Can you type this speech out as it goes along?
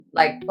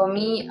Like for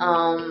me,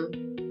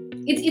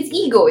 it's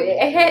ego.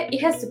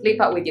 It has to play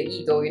part with your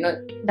ego.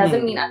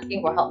 Doesn't mean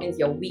asking for help means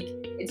you're weak.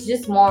 It's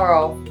just more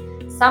of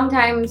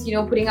sometimes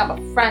putting up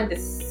a front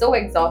is so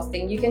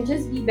exhausting. You can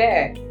just be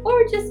there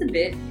or just a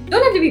bit.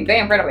 Don't have to be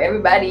there in front of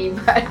everybody,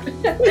 but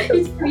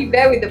you just be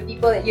there with the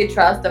people that you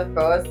trust, of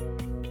course.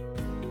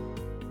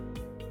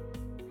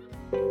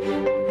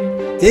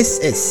 This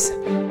is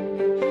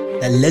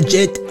the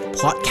Legit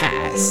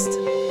Podcast.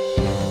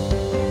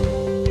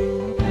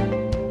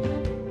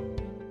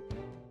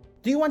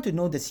 Do you want to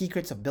know the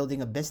secrets of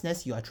building a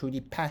business you are truly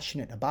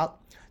passionate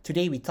about?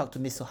 Today we talk to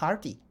Ms.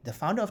 Suharti, the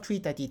founder of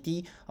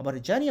 330T, about the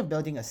journey of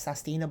building a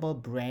sustainable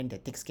brand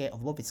that takes care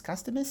of both its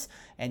customers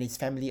and its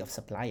family of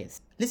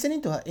suppliers.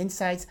 Listening to her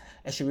insights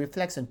as she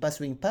reflects on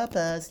pursuing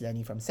purpose,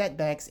 learning from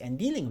setbacks, and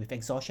dealing with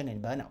exhaustion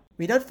and burnout.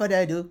 Without further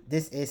ado,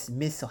 this is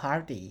Ms.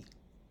 Suharti.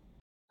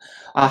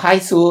 Hi,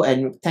 Sue,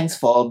 and thanks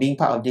for being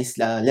part of this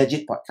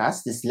Legit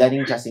Podcast, this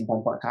Learning Just in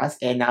Time podcast.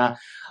 And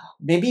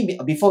maybe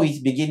before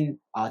we begin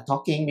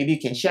talking, maybe you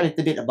can share a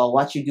little bit about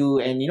what you do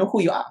and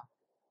who you are.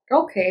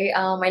 Okay,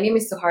 my name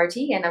is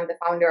Suharti and I'm the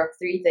founder of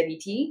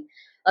 330T.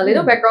 A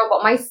little background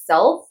about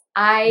myself.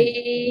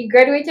 I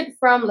graduated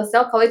from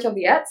LaSalle College of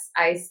the Arts.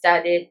 I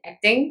studied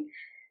acting,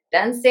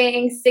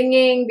 dancing,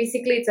 singing.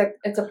 Basically,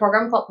 it's a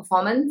program called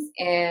Performance,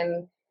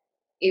 and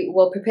it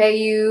will prepare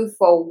you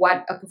for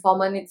what a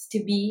performer needs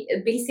to be, a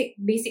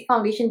basic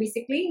foundation,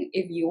 basically.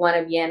 If you want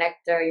to be an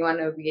actor, you want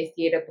to be a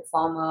theater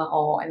performer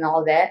and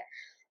all that.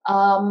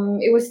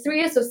 It was 3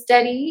 years of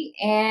study,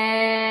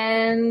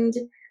 and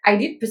I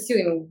did pursue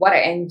in what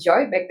I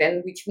enjoyed back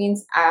then, which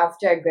means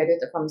after I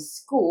graduated from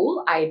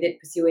school, I did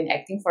pursue in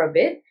acting for a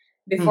bit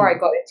before I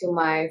got into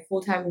my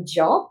full-time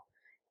job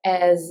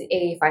as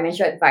a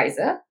financial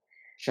advisor.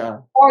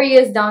 Sure. 4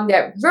 years down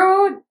that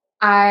road,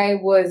 I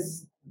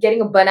was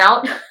getting a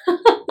burnout.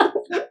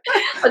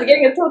 I was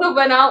getting a total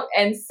burnout,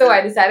 and so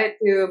I decided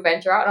to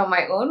venture out on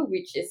my own,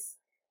 which is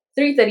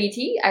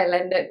 330T. I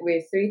landed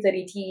with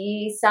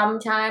 330T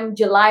sometime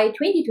July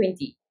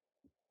 2020.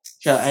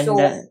 Sure, and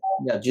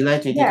July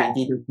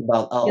 2020 is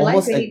about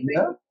almost a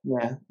year.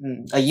 Yeah,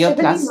 a year 17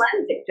 plus.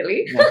 months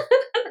actually. Yeah.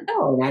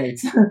 Oh,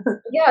 nice.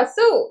 Yeah,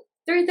 so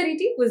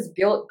 330T was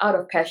built out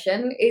of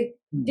passion. It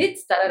did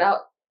start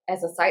out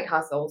as a side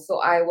hustle.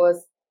 So I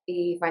was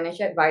a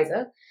financial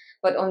advisor.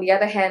 But on the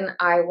other hand,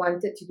 I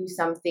wanted to do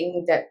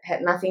something that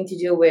had nothing to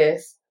do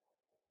with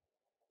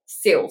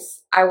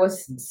sales. I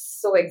was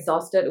so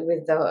exhausted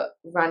with the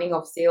running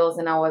of sales,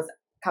 and I was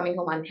coming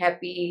home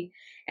unhappy.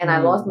 And I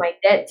lost my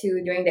dad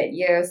too during that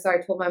year. So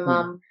I told my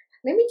mom,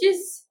 let me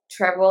just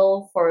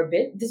travel for a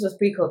bit. This was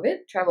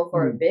pre-COVID, travel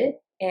for a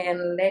bit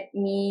and let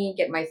me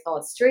get my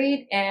thoughts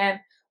straight. And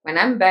when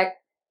I'm back,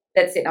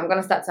 that's it. I'm going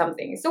to start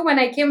something. So when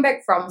I came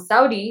back from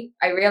Saudi,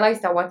 I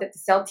realized I wanted to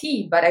sell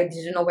tea, but I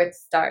didn't know where to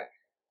start.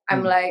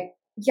 I'm like,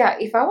 yeah,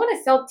 if I want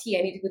to sell tea,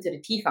 I need to go to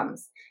the tea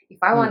farms. If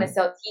I want to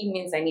sell tea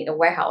means I need a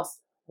warehouse.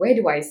 Where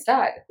do I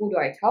start? Who do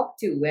I talk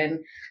to? And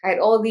I had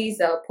all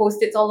these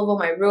Post-its all over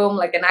my room,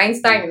 like an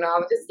Einstein,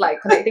 I'm just like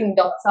connecting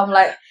dots. I'm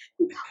like,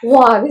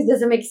 wow, this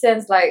doesn't make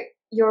sense. Like,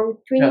 you're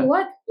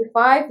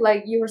 25?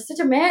 Like, you were such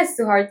a mess,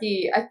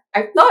 Suharti.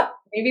 I thought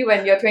maybe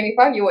when you're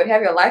 25, you would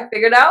have your life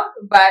figured out,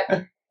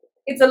 but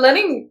it's a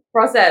learning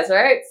process,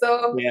 right?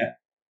 So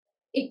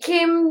it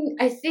came,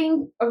 I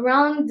think,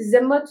 around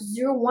December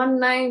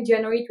 2019,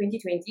 January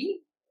 2020.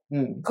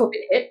 COVID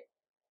hit.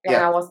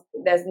 And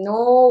there's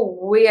no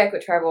way I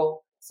could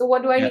travel. So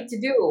what do I need to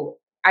do?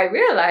 I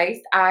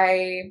realized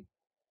I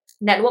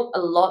networked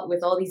a lot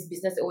with all these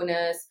business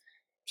owners,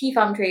 tea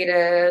farm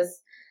traders,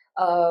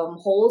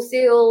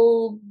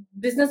 wholesale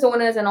business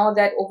owners, and all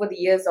that over the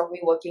years of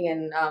me working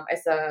in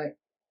as a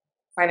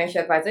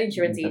financial advisor,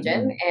 insurance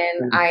agent.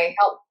 And I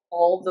helped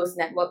all those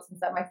networks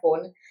inside my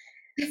phone.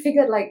 I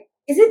figured, like,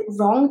 is it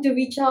wrong to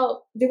reach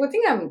out? They would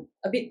think I'm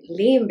a bit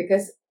lame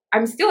because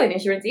I'm still an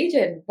insurance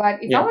agent.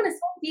 But if I want to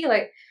sell tea,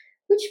 like,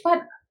 which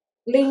part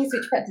links,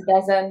 which part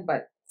doesn't?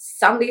 But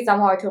someday,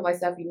 somehow, I told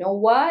myself, you know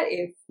what?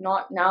 If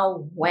not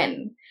now,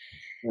 when?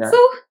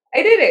 So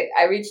I did it.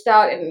 I reached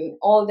out and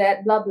all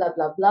that, blah, blah,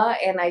 blah, blah.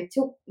 And I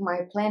took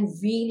my plan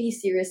really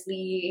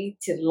seriously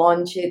to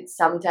launch it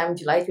sometime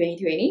July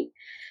 2020.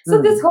 So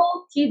this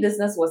whole tea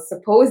business was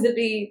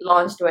supposedly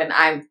launched when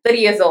I'm 30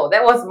 years old.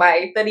 That was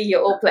my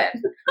 30-year-old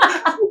plan.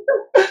 I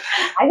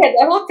had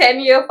that whole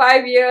 10-year,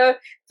 5-year,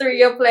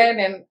 3-year plan,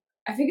 and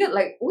I figured,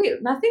 like,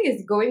 wait, nothing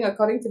is going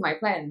according to my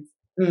plans.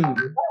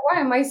 Why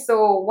am I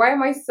so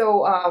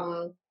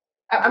I'm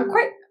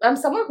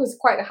someone who's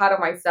quite hard on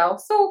myself.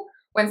 So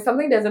when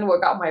something doesn't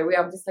work out my way,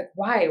 I'm just like,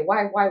 why?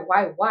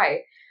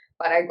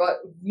 But I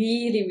got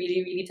really,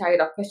 really, really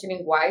tired of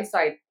questioning why. So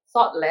I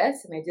thought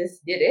less and I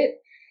just did it.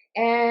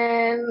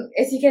 And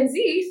as you can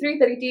see,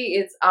 330T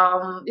is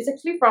it's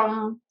actually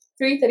from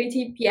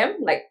 3:30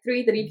 p.m. like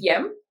 3:30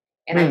 p.m.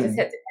 and I just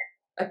had to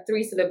add a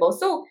 3 syllable.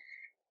 So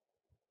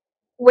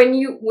when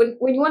you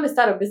want to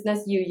start a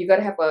business, you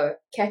gotta have a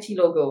catchy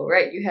logo,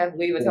 right? You have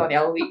Louis Vuitton,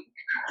 LV,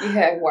 you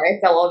have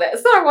YSL, all that.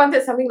 So I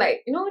wanted something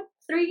like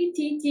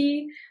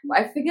 3TT.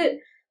 I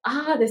figured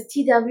There's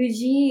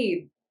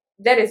TWG.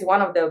 That is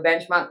one of the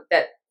benchmark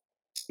that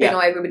Yeah.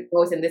 everybody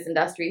knows in this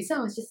industry. So I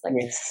was just like,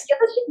 Yes. yeah,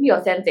 let's just be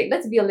authentic.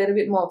 Let's be a little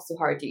bit more of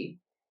Suharti.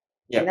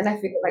 And Yep. then I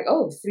figured like,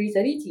 oh,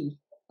 3:30 tea.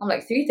 I'm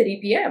like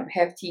 3:30 p.m.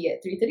 Have tea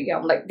at 3:30.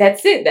 I'm like,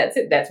 that's it.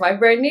 That's my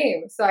brand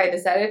name. So I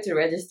decided to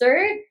register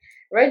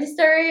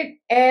it,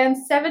 and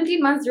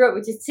 17 months ago,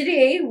 which is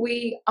today,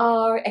 we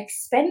are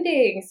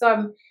expanding. So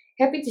I'm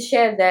happy to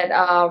share that.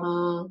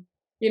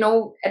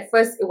 At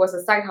first it was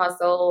a side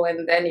hustle,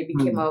 and then it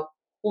became Mm. a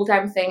full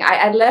time thing.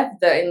 I left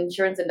the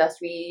insurance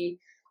industry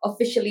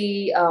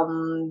officially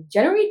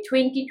January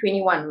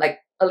 2021, like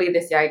early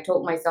this year. I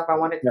told myself I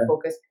wanted to Yeah.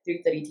 focus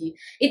 3:30.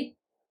 It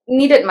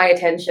needed my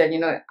attention.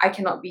 I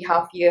cannot be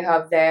half here,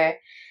 half there.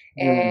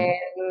 Mm.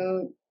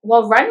 And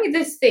while running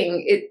this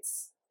thing, it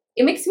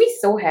makes me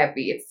so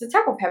happy. It's the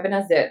type of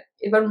happiness that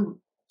even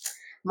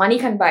money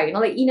can buy.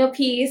 Like inner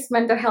peace,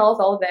 mental health,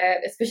 all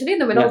that. Especially in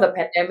the middle of Yep. the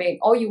pandemic,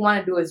 all you want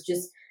to do is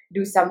just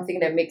do something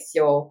that makes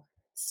your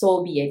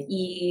soul be at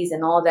ease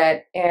and all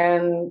that.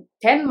 And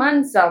 10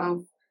 months,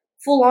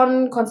 full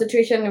on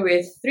concentration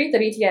with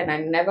 3:30, and I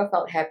never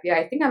felt happier.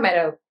 I think I'm at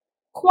a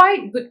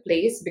quite good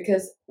place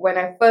because when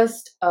I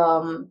first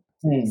Mm.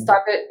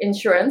 started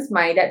insurance,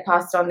 my dad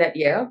passed on that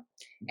year,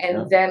 Yeah.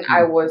 and then Mm.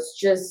 I was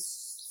just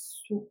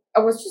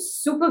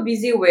super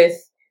busy with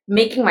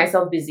making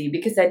myself busy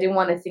because I didn't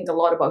want to think a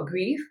lot about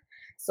grief.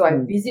 So I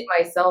Mm. busied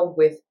myself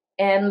with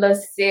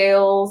endless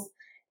sales,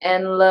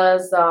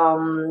 endless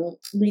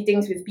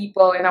meetings with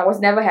people, and I was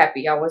never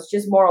happy. I was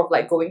just more of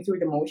like going through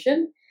the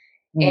motion.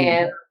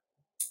 And Mm.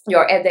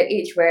 you're at that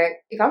age where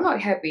if I'm not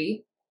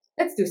happy,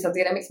 let's do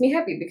something that makes me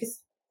happy because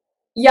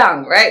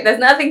young, right? There's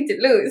nothing to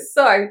lose.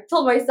 So I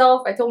told my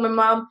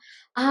mom,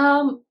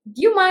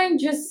 do you mind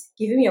just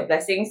giving me your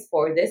blessings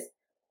for this?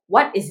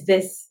 What is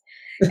this?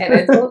 And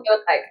I told her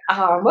like,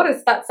 I'm about to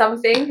start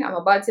something. I'm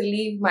about to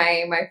leave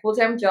my full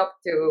time job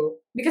to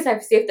because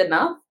I've saved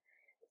enough.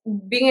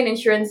 Being in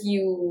insurance,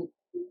 you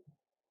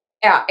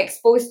are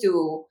exposed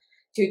to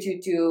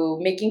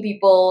making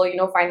people,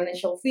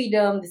 financial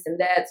freedom, this and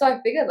that. So I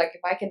figured like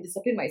if I can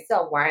discipline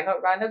myself, why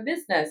not run a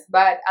business?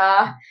 But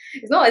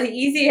it's not as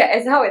easy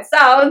as how it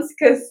sounds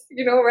because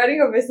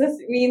running a business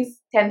means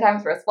 10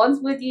 times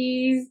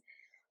responsibilities,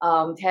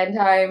 10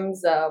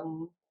 times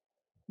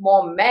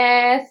more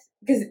math.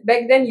 Because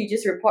back then you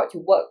just report to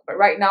work, but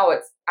right now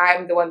it's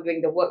I'm the one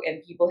doing the work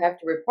and people have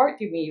to report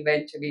to me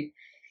eventually.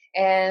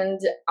 And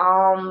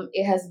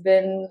it has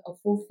been a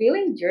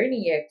fulfilling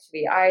journey.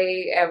 Actually,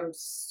 I am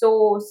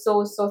so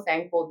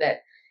thankful that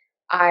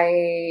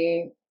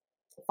I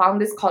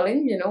found this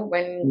calling.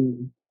 When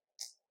Mm.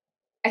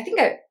 I think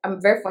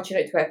I'm very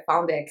fortunate to have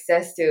found the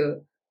access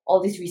to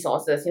all these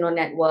resources,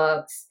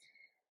 networks,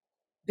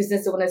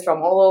 business owners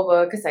from all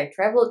over, because I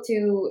traveled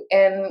to.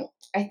 And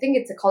I think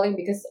it's a calling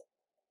because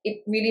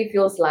it really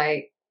feels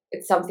like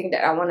it's something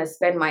that I want to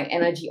spend my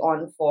energy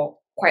on for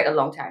quite a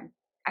long time.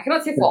 I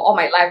cannot say for all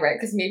my life, right?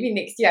 Because maybe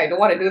next year I don't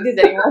want to do this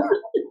anymore.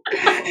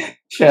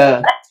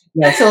 Sure.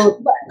 Yeah. So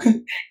But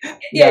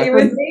yeah, yeah. you So were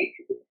saying?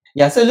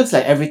 yeah. So it looks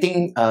like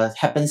everything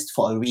happens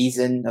for a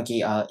reason.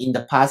 Okay. In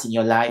the past in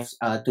your life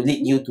to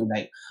lead you to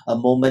like a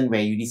moment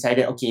where you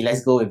decided, okay,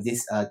 let's go with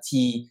this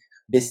tea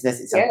business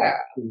itself, right?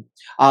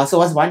 Yeah. So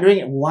I was wondering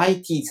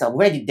why tea itself.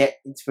 Where did that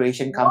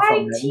inspiration come Why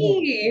from? Like,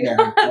 tea? yeah.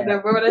 Yeah.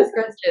 The bonus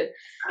question.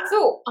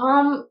 So,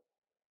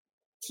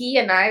 tea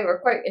and I were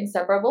quite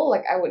inseparable.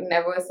 Like I would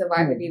never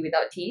survive a day Mm.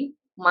 without tea.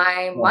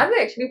 My Yeah. mother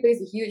actually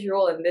plays a huge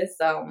role in this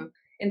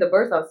in the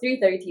birth of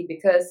 3:30 tea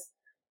because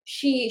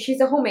she's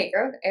a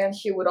homemaker and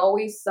she would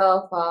always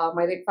serve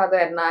my late father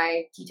and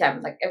I tea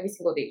time like every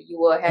single day. You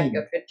will have Mm.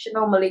 your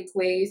traditional Malay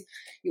kuehs,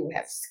 you will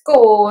have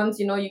scones,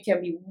 you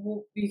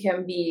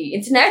can be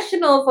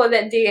international for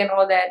that day and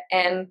all that.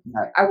 And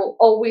Right. I will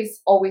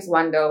always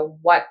wonder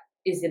what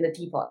is in the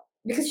teapot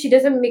because she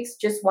doesn't mix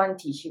just one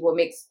tea. She will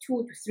mix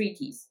 2 to 3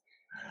 teas,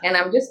 and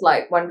I'm just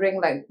like wondering,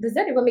 like, does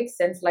that even make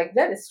sense? Like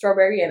that is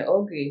strawberry and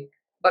Earl Grey,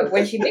 but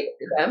when she mixed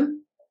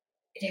them,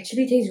 it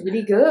actually tastes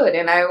really good.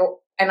 And I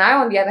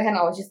on the other hand,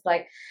 I was just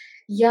like,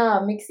 yeah,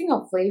 mixing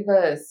of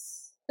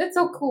flavors, that's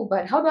so cool.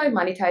 But how do I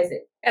monetize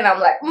it? And I'm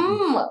like,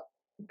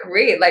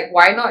 great. Like,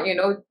 why not?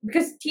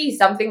 Because tea is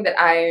something that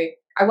I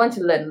want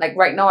to learn. Like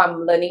right now,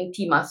 I'm learning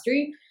tea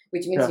mastery,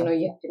 which means Sure.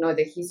 you have to know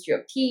the history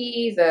of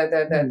tea, the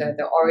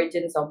Mm.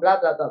 origins of blah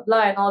blah blah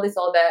blah, and all this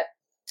all that.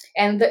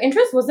 And the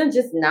interest wasn't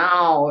just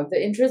now. The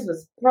interest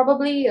was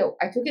probably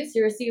I took it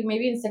seriously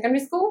maybe in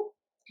secondary school.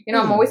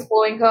 I'm always Mm.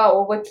 following her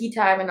over tea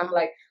time, and I'm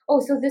like, oh,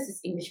 so this is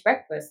English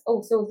breakfast.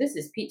 Oh, so this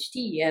is peach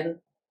tea. And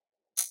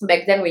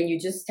back then, when you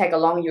just tag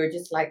along, you're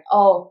just like,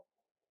 oh,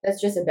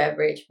 that's just a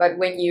beverage. But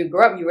when you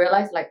grow up, you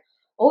realize like,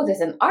 oh,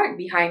 there's an art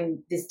behind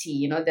this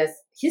tea. There's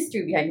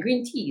history behind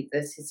green tea.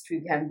 There's history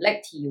behind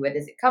black tea. Where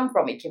does it come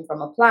from? It came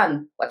from a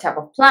plant. What type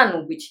of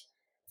plant? Which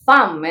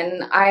farm?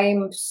 And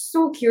I'm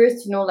so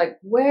curious to know like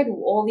where do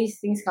all these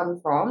things come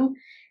from?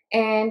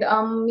 And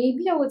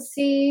maybe I would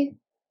say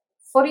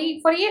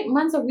 48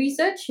 months of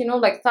research.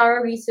 Like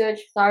thorough research,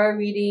 thorough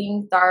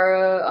reading,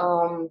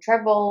 thorough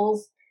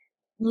travels,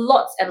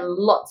 lots and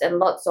lots and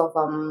lots of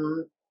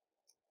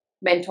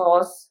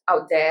mentors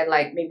out there,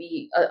 like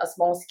maybe a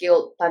small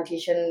scale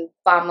plantation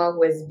farmer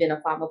who has been a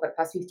farmer for the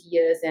past 50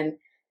 years, and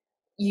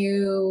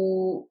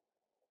you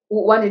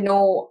want to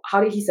know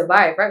how did he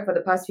survive, right, for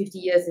the past 50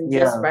 years and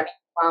just Yeah, running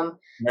a farm.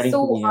 running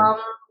So through, yeah.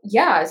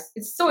 yeah,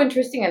 it's so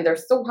interesting and they're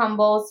so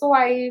humble. So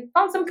I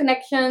found some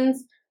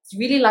connections. It's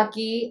really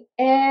lucky.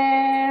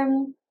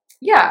 And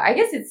yeah, I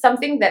guess it's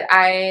something that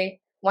I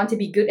want to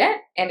be good at,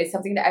 and it's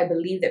something that I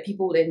believe that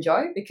people would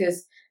enjoy,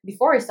 because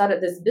before I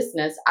started this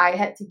business, I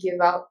had to give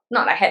out,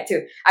 not I had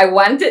to, I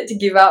wanted to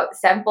give out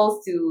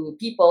samples to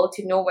people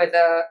to know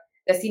whether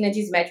the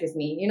synergies match with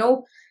me. You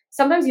know,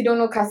 sometimes you don't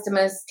know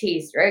customers'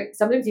 taste, right?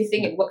 Sometimes you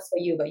think Yeah. it works for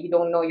you, but you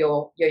don't know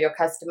your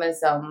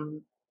customers'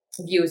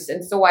 views.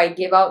 And so I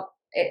gave out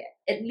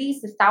at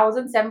least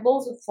 1,000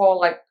 samples for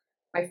like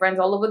my friends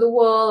all over the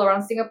world,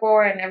 around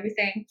Singapore and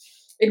everything.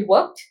 It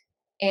worked,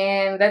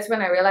 and that's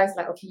when I realized,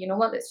 like, okay, you know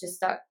what? Let's just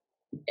start.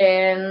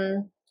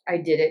 And I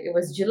did it. It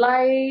was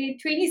July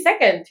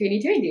 22nd,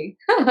 2020.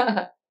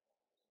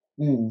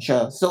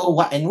 Sure. So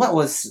what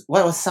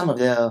was some of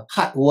the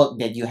hard work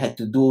that you had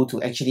to do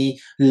to actually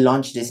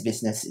launch this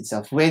business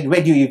itself? Where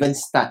do you even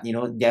start? You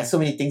know, there are so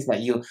many things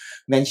that you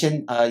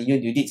mentioned.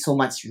 You did so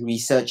much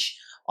research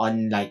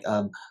on like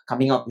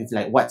coming up with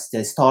like what's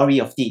the story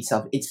of tea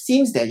itself. It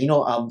seems that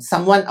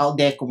someone out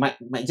there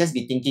might just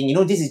be thinking,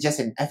 this is just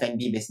an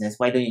F&B business.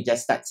 Why don't you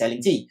just start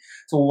selling tea?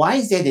 So why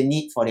is there the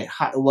need for that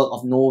hard work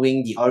of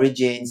knowing the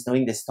origins,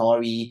 knowing the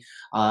story,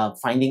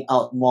 finding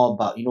out more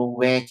about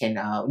where can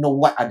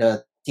what are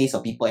the taste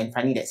of people and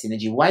finding that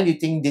synergy? Why do you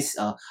think this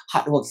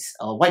hard work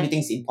why do you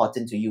think it's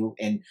important to you,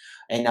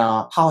 and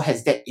how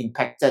has that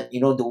impacted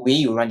the way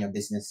you run your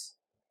business?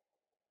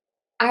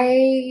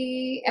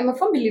 I am a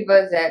firm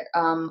believer that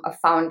a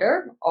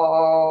founder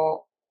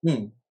or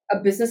Hmm. a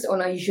business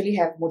owner usually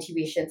have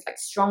motivations, like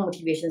strong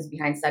motivations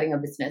behind starting a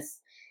business.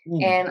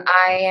 Hmm. And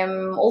I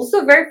am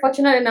also very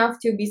fortunate enough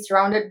to be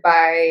surrounded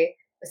by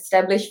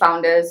established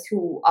founders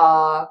who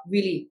are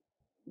really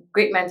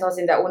great mentors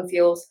in their own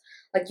fields.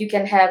 Like you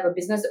can have a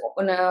business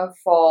owner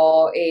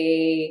for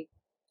a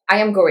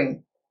ayam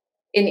goreng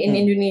in Hmm.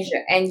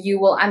 Indonesia, and you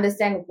will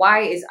understand why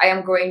is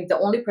ayam goreng the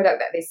only product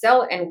that they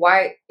sell, and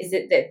why is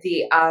it that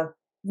they are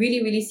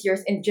really really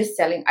serious in just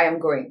selling ayam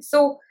goreng.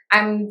 So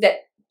I'm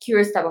that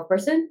curious type of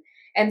person,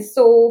 and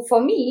so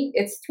for me,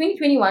 it's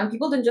 2021.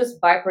 People don't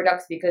just buy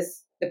products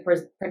because the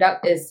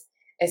product is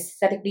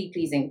aesthetically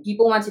pleasing.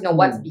 People want to know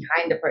what's Hmm.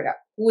 behind the product,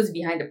 who is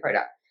behind the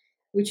product,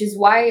 which is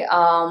why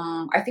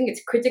I think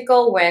it's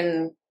critical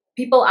when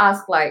people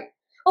ask like,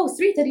 "Oh,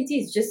 330 tea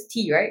is just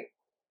tea, right?"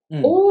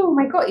 Hmm. Oh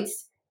my god,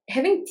 it's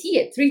having tea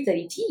at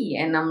 3:30 tea,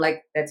 and I'm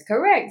like, that's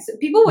correct. So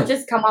people would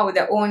just come out with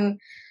their own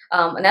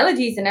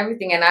analogies and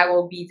everything, and I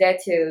will be there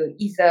to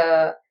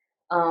either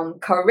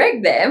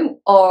correct them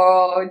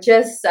or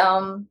just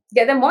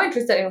get them more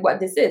interested in what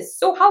this is.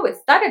 So how it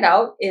started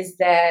out is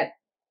that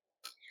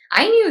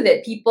I knew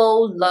that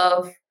people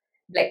love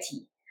black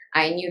tea.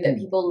 I knew that Hmm.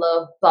 people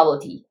love bubble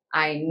tea.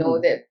 I know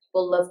Hmm. that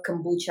people love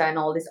kombucha and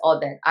all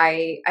that.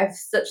 I've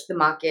searched the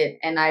market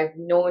and I've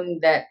known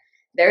that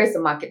there is a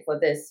market for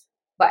this.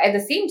 But at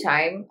the same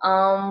time,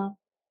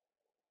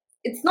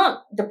 it's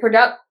not the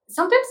product.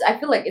 Sometimes I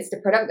feel like it's the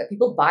product that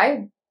people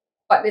buy,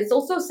 but it's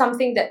also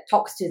something that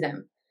talks to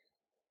them.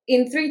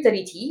 In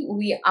 330 tea,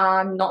 we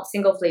are not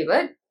single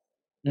flavored.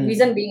 Hmm.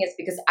 Reason being is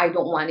because I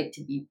don't want it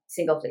to be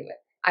single flavored.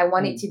 I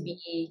want it Hmm. to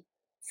be,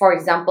 for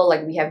example,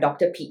 like we have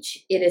Dr.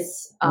 Peach. It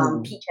is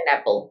Hmm. peach and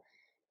apple.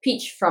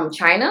 Peach from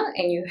China,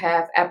 and you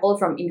have apple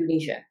from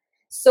Indonesia.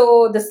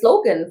 So the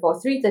slogan for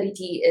 330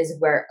 tea is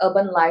where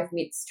urban life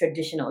meets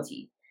traditional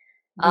tea.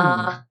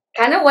 Hmm.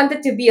 Kind of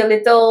wanted to be a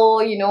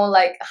little,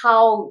 like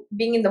how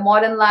being in the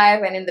modern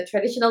life and in the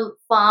traditional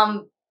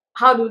farm,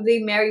 how do they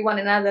marry one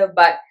another?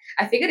 But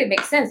I figured it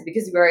makes sense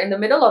because we're in the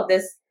middle of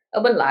this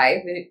urban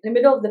life, in the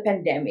middle of the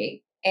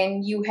pandemic,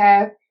 and you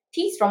have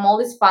teas from all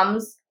these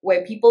farms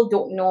where people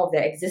don't know of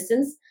their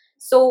existence.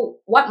 So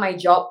what my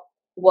job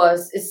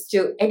was is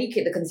to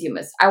educate the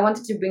consumers. I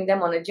wanted to bring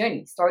them on a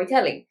journey,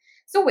 storytelling.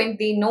 So when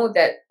they know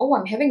that, oh,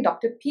 I'm having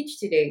Dr. Peach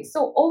today.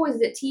 So, oh,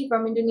 is it tea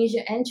from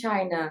Indonesia and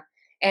China?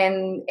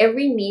 And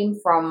every name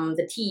from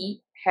the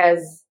tea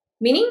has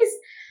meanings.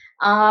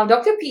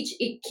 Dr. Peach,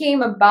 it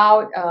came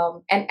about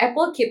an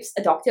apple keeps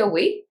a doctor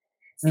away.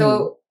 Hmm.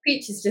 So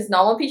peach is just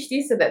normal peach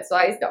tea, so that's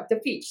why it's Dr.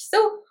 Peach.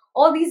 So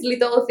all these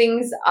little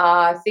things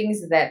are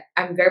things that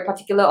I'm very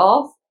particular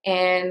of,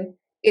 and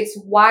it's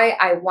why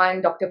I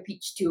want Dr.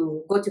 Peach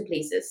to go to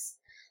places.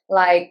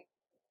 Like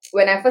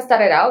when I first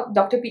started out,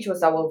 Dr. Peach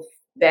was our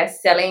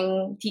best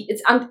selling tea.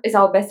 It's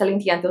our best selling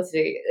tea until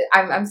today.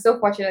 I'm so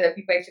fortunate that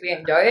people actually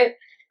enjoy it.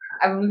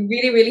 I'm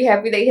really, really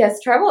happy that he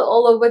has traveled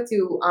all over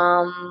to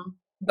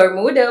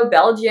Bermuda,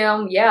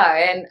 Belgium,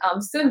 yeah,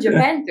 and soon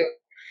Japan too.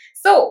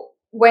 So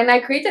when I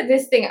created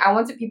this thing, I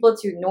wanted people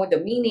to know the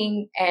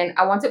meaning, and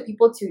I wanted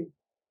people to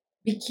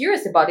be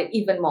curious about it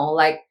even more.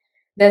 Like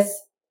there's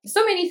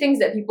so many things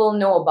that people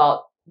know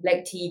about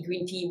black tea,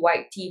 green tea,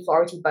 white tea,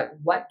 floral tea, but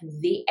what do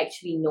they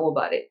actually know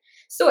about it?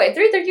 So at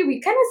 330, we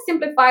kind of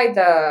simplify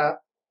the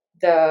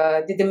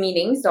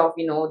meanings of,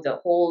 the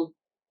whole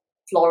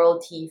floral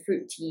tea,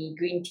 fruit tea,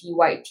 green tea,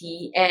 white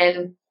tea.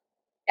 And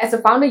as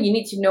a founder, you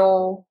need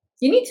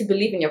to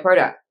believe in your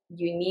product.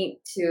 You need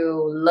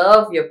to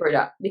love your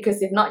product,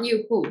 because if not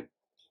you, who?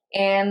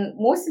 And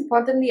most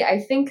importantly, I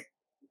think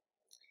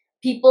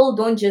people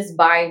don't just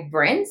buy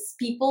brands,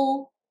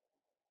 people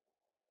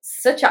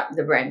search up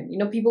the brand.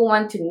 People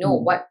want to know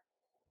Mm. what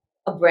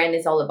a brand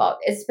is all about,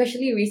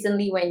 especially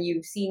recently when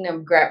you've seen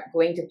Grab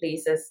going to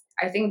places.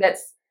 I think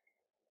that's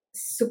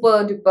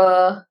super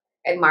duper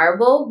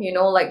admirable,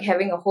 like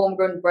having a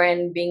homegrown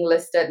brand being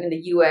listed in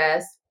the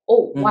US.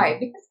 Oh, why? Mm.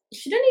 Because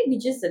shouldn't it be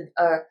just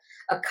a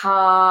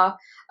car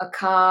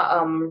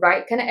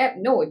ride kind of app?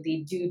 No,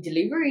 they do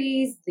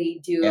deliveries,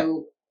 they Yeah.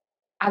 do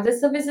other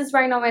services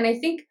right now. And I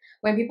think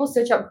when people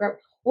search up Grab,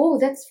 oh,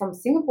 that's from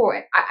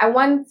Singapore. I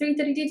want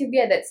 330 to be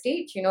at that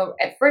stage.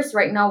 At first,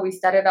 right now, we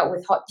started out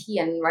with hot tea,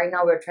 and right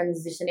now we're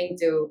transitioning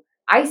to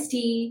iced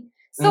tea.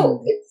 So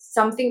Mm. it's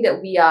something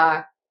that we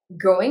are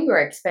growing,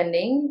 we're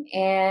expanding,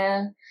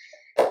 and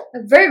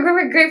I'm very,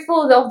 very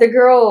grateful of the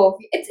growth.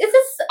 It's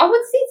just, I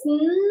would say it's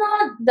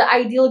not the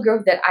ideal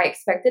growth that I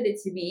expected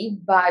it to be,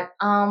 but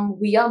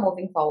we are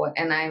moving forward,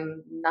 and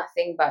I'm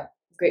nothing but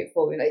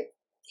grateful.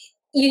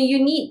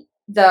 You need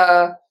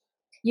the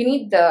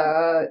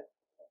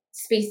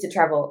space to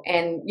travel,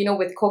 and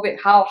with COVID,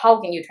 how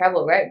can you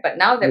travel, right? But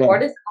now that Yeah.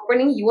 borders are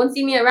opening, you won't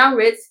see me around,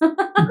 Ritz.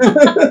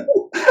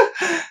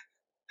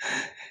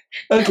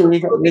 We'll Okay, be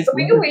that's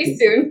going away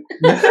interesting.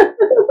 soon.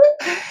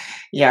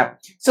 Yeah.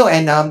 So,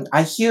 and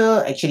I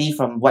hear actually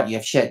from what you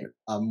have shared,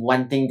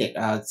 one thing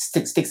that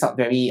sticks out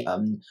very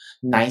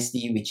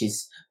nicely, which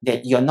is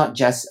that you're not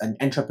just an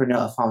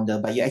entrepreneur, a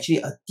founder, but you're actually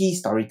a tea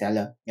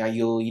storyteller. Yeah,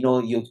 you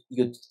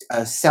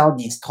sell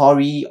the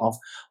story of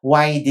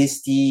why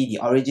this tea, the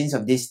origins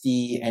of this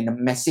tea, and the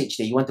message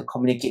that you want to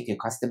communicate to your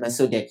customers,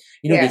 so that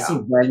they Yeah, see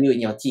value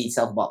in your tea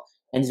itself. About,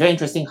 and it's very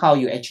interesting how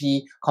you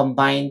actually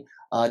combine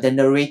the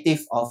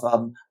narrative of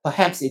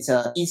perhaps it's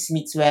a East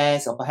meets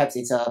West, or perhaps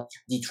it's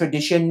the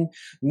tradition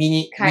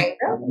meet kind of.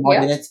 Yeah,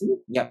 modernity.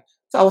 Yep.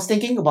 So I was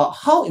thinking about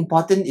how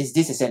important is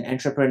this as an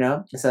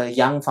entrepreneur, as a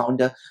young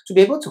founder, to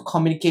be able to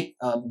communicate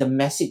the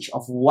message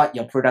of what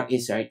your product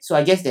is, right? So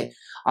I guess that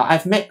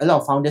I've met a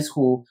lot of founders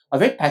who are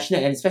very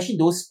passionate, and especially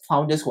those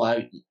founders who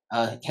are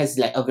has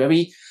like a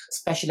very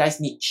specialized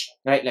niche,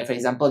 right? Like for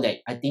example,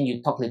 like I think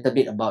you talk a little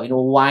bit about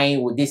why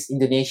would this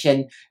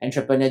Indonesian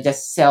entrepreneur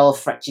just sell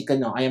fried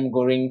chicken or ayam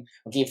goreng,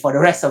 okay, for the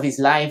rest of his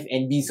life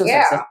and be so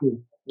yeah.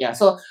 successful. Yeah.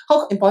 So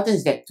how important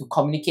is that to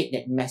communicate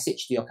that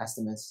message to your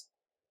customers?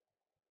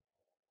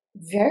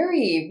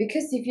 Very,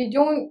 because if you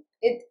don't,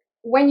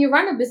 when you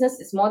run a business,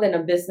 it's more than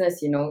a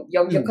business. Your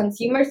Mm.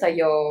 consumers are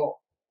your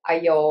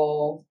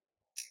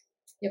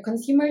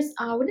consumers.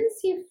 I wouldn't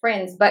say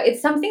friends, but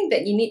it's something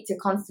that you need to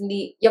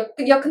constantly. Your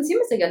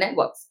consumers are your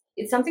networks.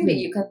 It's something that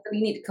Mm. you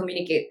constantly need to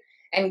communicate.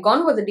 And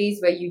gone were the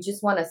days where you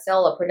just want to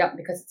sell a product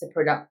because it's a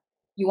product.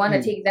 You want to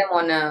Mm. take them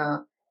on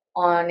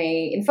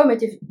a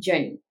informative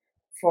journey.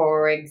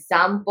 For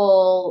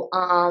example,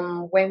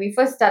 when we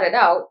first started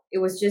out, it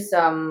was just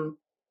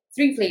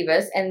three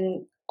flavors,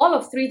 and all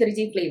of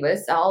 330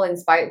 flavors are all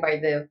inspired by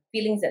the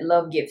feelings that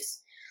love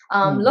gives.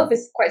 Mm. Love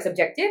is quite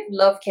subjective.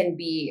 Love can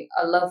be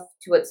a love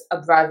towards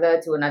a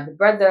brother to another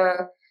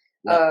brother,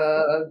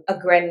 Yeah. a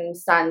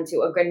grandson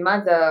to a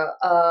grandmother,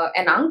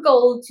 an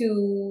uncle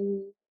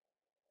to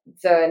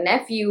the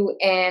nephew,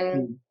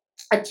 and Mm.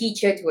 a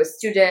teacher to a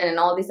student, and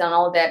all this and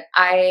all that.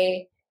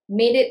 I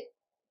made it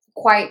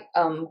quite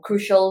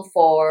crucial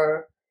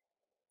for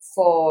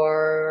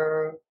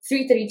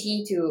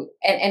 330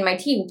 and my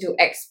team to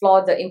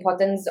explore the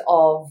importance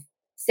of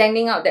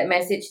sending out that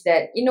message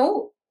that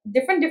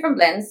different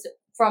blends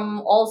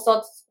from all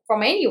sorts,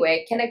 from anywhere,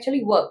 can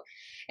actually work.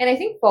 And I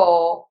think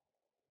for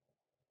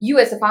you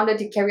as a founder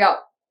to carry out,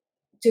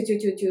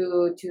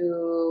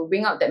 to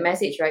bring out that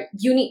message, right,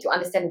 you need to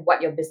understand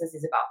what your business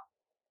is about.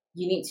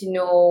 You need to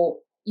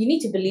know, you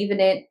need to believe in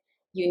it.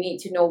 You need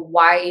to know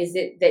why is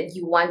it that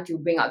you want to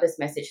bring out this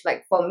message.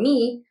 Like for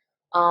me,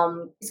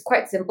 it's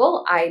quite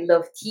simple. I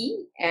love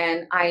tea,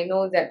 and I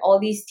know that all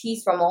these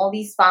teas from all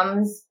these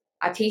farms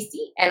are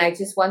tasty, and I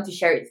just want to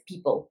share it with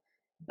people.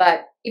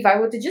 But if I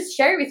were to just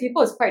share it with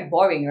people, it's quite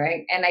boring,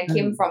 right? And I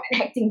came Mm. from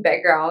an acting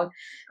background,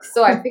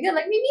 so I figured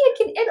like maybe I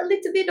can add a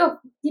little bit of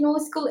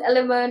school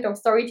element of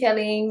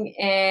storytelling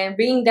and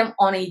bringing them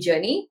on a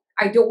journey.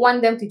 I don't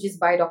want them to just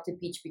buy Dr.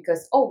 Peach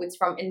because it's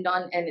from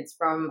Indon and it's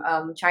from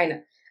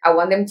China. I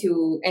want them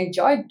to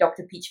enjoy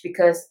Dr. Peach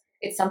because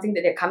it's something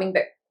that they're coming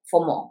back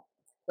for more.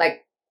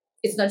 Like,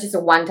 it's not just a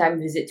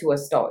one-time visit to a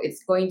store.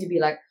 It's going to be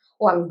like,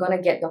 oh, I'm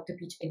gonna get Dr.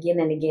 Peach again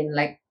and again.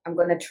 Like, I'm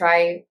gonna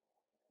try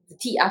the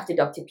tea after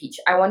Dr. Peach.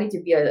 I want it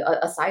to be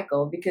a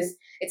cycle, because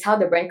it's how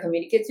the brand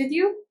communicates with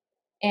you.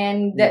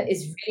 And that Mm.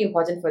 is really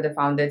important for the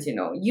founder to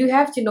know. You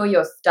have to know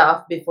your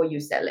stuff before you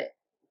sell it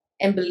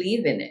and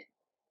believe in it.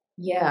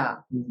 Yeah.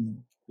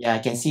 Mm. Yeah, I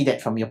can see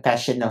that from your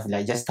passion of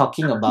like just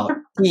talking about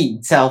tea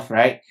itself,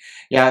 right?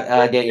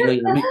 Yeah, that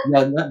you're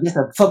not just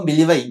a firm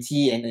believer in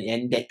tea,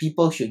 and that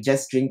people should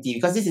just drink tea,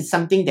 because this is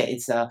something that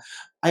it's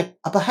I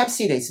perhaps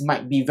say that it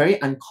might be very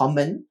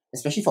uncommon,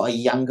 especially for a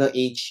younger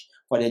age,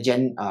 for the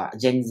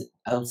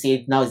I would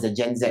say now is the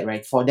Gen Z,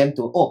 right? For them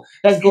to, oh,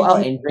 let's go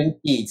out and drink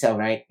tea itself,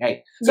 right?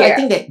 Right. So I Yeah.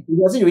 think that it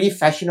wasn't really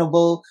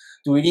fashionable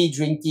to really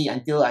drink tea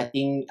until I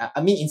think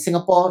I mean in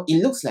Singapore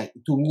it looks like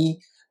to me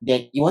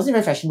that it wasn't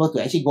very fashionable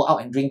to actually go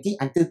out and drink tea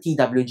until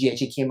TWG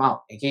actually came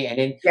out. Okay, and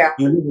then Yeah.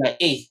 you look like,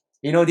 hey,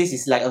 this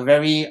is like a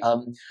very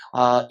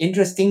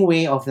interesting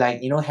way of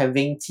like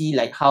having tea,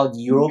 like how the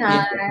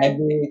Europeans would have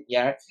Time. it,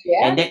 yeah,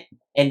 Yeah. and that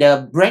and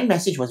the brand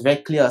message was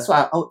very clear. So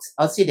I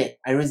would say that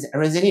I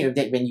resonate with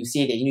that when you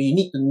say that you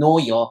need to know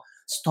your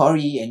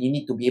story and you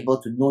need to be able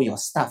to know your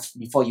stuff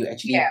before you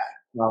actually Yeah.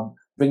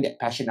 bring that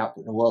passion out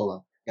to the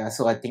world. Yeah,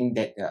 so I think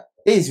that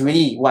this is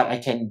really what I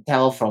can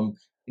tell from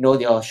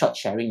your short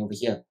sharing over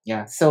here.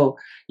 Yeah, so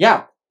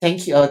yeah,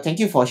 thank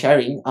you for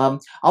sharing. I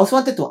also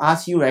wanted to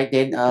ask you, right,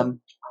 then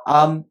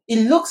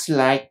it looks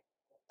like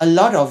a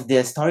lot of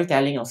the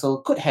storytelling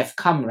also could have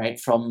come right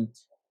from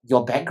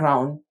your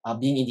background,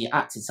 being in the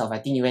arts itself. I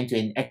think you went to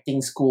an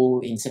acting school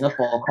in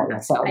Singapore called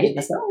LaSalle. I Is it did.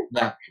 LaSalle?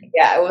 Yeah.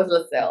 Yeah, it was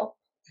LaSalle.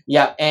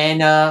 Yeah, and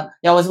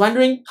yeah, I was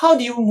wondering, how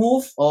do you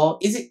move, or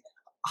is it,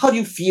 how do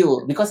you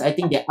feel? Because I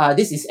think that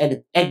this is at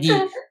the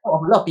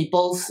of a lot of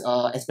people's,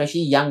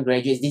 especially young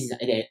graduates, this is at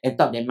the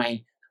top of their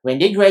mind. When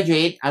they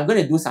graduate, I'm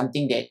going to do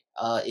something that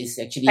is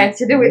Had actually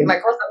to do with my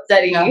course of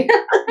yeah. study.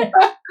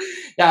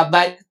 Yeah,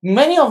 but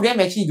many of them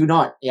actually do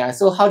not. Yeah,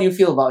 so how do you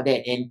feel about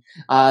that? And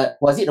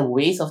was it a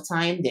waste of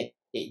time that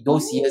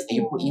those years that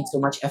you put in Ooh. so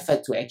much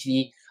effort to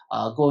actually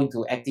go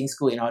into acting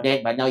school and all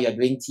that, but now you're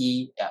doing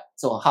tea? Yeah.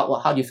 So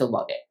how do you feel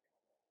about that?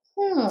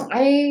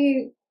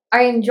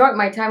 I enjoyed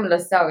my time in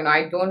LaSalle.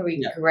 I don't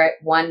Yeah. regret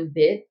one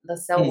bit.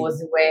 LaSalle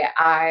was Mm. where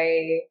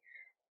I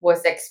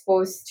was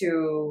exposed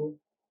to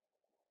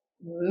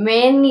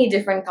many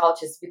different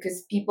cultures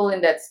because people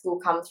in that school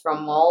comes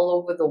from all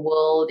over the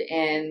world,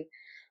 and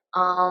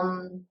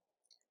um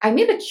I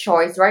made a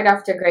choice right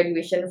after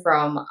graduation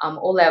from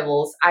O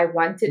levels. I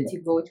wanted Yeah.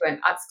 to go to an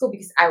art school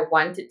because I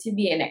wanted to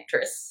be an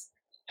actress.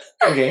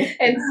 Okay.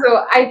 And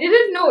so I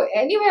didn't know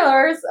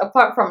anywhere else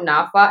apart from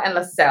NAFA and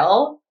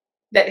LaSalle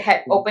that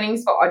had Mm.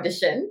 openings for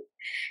audition.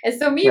 And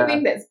so me Yeah.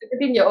 being that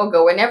 17-year-old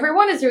girl, when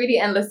everyone is already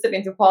enlisted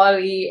into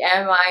poly,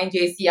 MI, and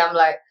JC, I'm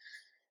like,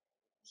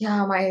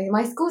 yeah,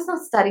 my school's not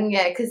starting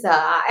yet because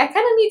I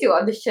kind of need to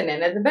audition.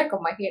 And at the back of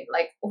my head,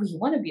 like, oh, you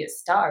want to be a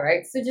star,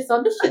 right? So just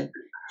audition.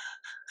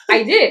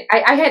 I did.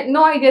 I had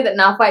no idea that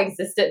NAFA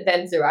existed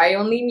then, too. I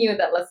only knew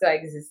that LaSalle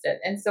existed.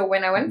 And so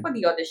when I went Mm. for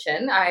the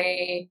audition,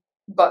 I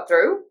got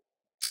through,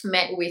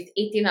 met with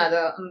 18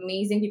 other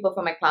amazing people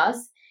from my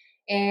class.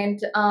 And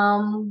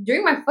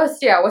during my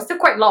first year, I was still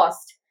quite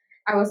lost.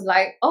 I was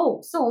like, oh,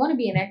 so I want to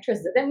be an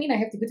actress. Does that mean I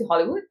have to go to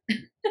Hollywood?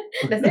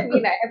 Does that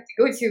mean I have to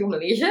go to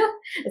Malaysia?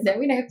 Does that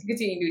mean I have to go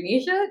to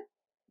Indonesia?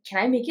 Can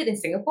I make it in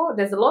Singapore?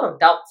 There's a lot of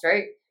doubts,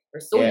 right? We're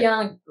so Yeah.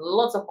 young,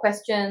 lots of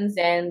questions.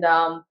 And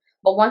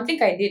but one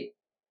thing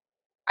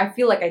I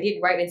feel like I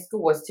did right in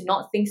school was to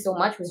not think so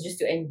much, was just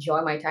to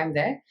enjoy my time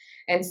there.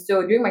 And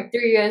so during my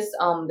 3 years,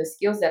 the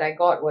skills that I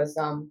got was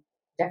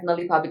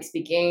definitely public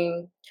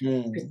speaking,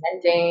 Mm.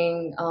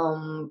 presenting.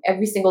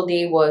 Every single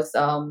day was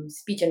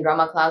speech and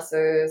drama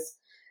classes.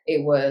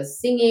 It was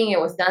singing,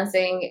 it was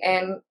dancing.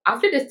 And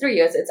after the 3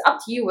 years, it's up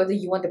to you whether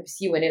you want to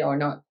pursue in it or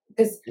not.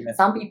 Because Yeah.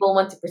 some people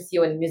want to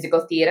pursue in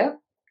musical theater,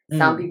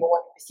 some Mm. people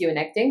want to pursue in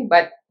acting.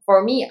 But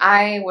for me,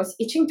 I was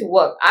itching to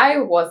work. I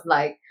was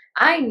like,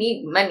 I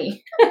need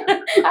money.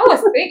 I was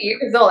 20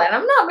 years old and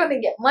I'm not going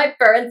to get my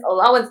parents'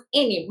 allowance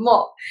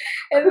anymore.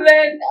 And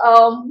then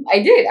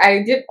I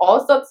did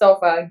all sorts of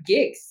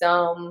gigs.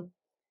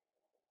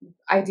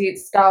 I did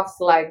stuff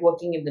like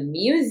working in the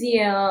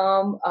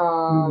museum,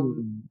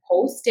 Mm.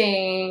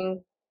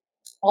 hosting,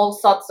 all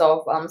sorts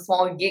of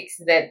small gigs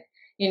that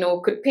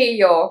could pay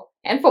your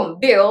handphone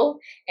bill.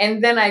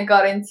 And then I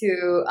got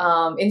into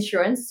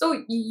insurance.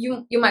 So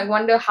you might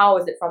wonder, how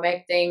is it from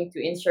acting to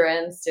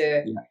insurance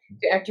Yeah.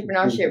 to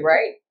entrepreneurship, Mm.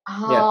 right?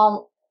 Yeah.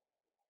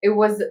 It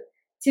was,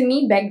 to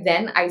me back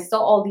then, I saw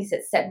all these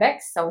as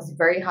setbacks. I was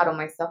very hard on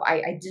myself.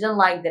 I didn't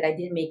like that I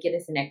didn't make it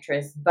as an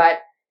actress, but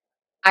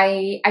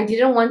I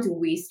didn't want to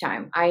waste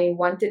time. I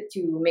wanted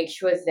to make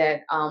sure that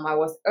I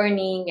was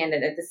earning, and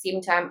that at the same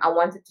time I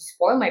wanted to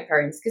spoil my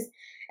parents, because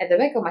at the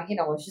back of my head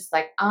I was just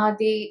like,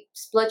 they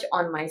splurge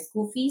on my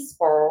school fees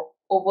for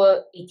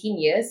over 18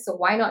 years, so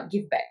why not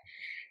give back?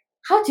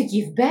 How to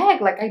give back?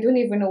 Like, I don't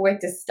even know where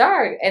to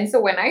start. And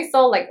so when I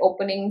saw like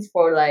openings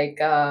for like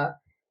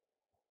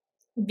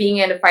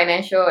being a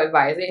financial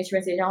advisor,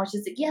 insurance agent, I was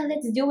just like, yeah,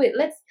 let's do it.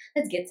 Let's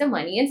get some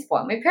money and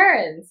spoil my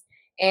parents.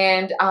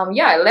 And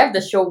yeah, I left the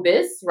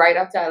showbiz right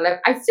after I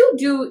left. I still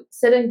do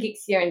certain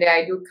gigs here and there.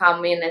 I do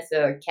come in as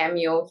a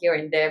cameo here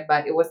and there,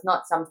 but it was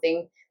not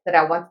something that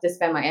I wanted to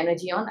spend my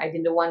energy on. I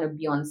didn't want to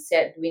be on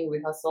set doing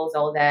rehearsals,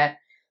 all that.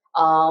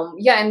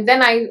 Yeah, and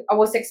then I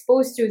was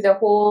exposed to the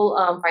whole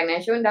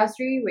financial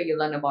industry, where you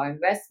learn about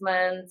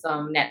investments,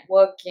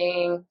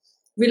 networking,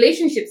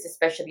 relationships,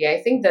 especially.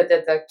 I think that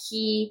the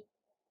key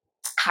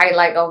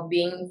highlight of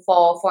being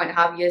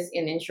 4.5 years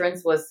in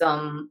insurance was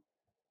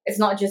it's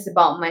not just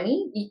about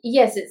money.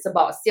 Yes, it's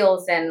about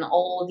sales and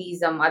all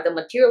these other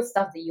material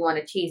stuff that you want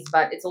to chase,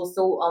 but it's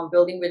also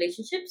building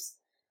relationships.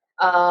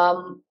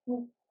 Um,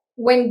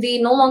 when they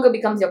no longer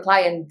becomes your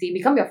client, they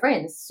become your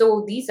friends.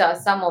 So these are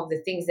some of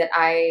the things that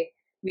I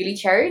really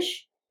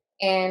cherish.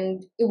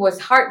 And it was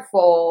hard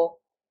for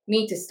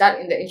me to start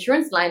in the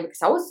insurance line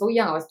because I was so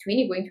young. I was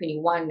 20 going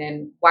 21,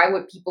 and why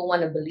would people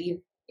want to believe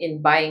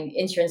in buying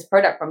insurance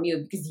product from you?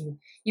 Because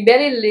you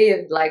barely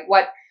live. Like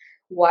what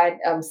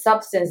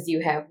substance do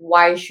you have?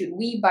 Why should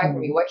we buy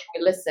from you? Why should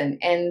we listen?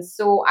 And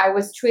so I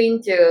was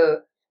trained to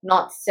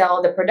not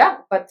sell the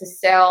product, but to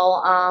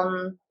sell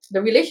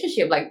the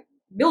relationship, like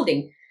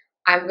building.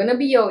 I'm gonna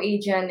be your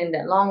agent in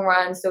the long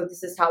run. So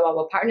this is how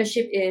our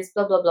partnership is.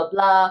 Blah blah blah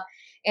blah.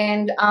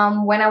 And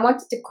when I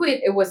wanted to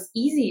quit, it was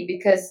easy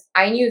because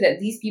I knew that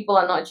these people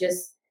are not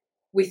just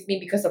with me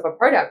because of a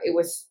product. It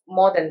was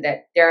more than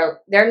that.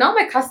 They're now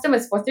my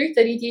customers for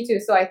 330T too.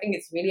 So I think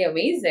it's really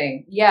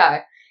amazing.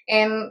 Yeah.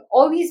 And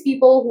all these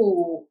people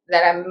who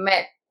that I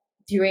met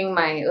during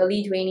my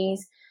early 20s,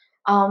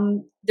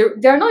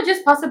 they're not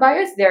just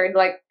passerbyers. They're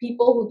like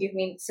people who give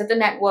me certain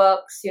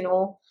networks.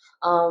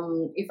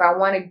 If I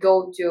want to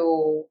go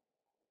to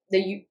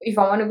if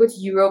I want to go to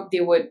Europe,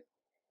 they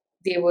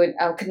would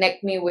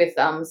connect me with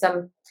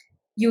some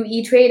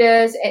UE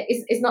traders.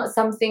 It's not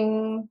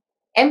something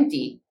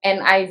empty,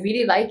 and I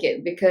really like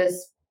it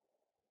because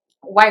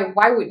why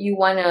would you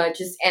want to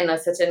just end a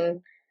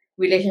certain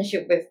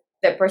relationship with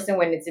that person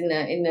when it's in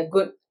a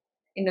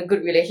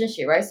good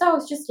relationship, right? So I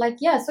was just like,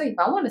 yeah, so if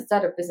I want to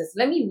start a business,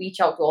 let me reach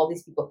out to all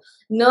these people.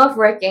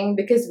 Nerve-wracking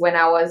because when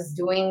I was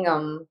doing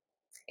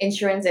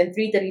insurance and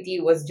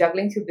 330T was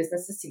juggling two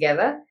businesses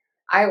together,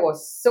 I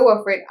was so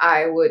afraid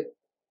I would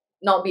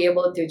not be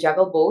able to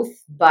juggle both,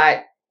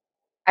 but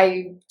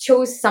I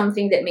chose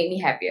something that made me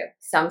happier,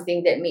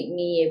 something that made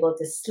me able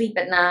to sleep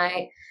at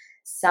night,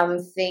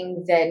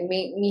 something that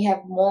made me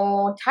have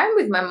more time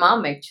with my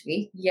mom,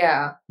 actually.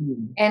 Yeah.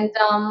 And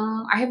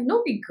I have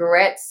no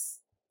regrets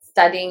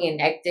studying and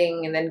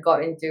acting and then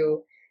got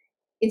into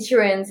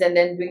insurance and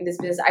then doing this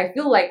business. I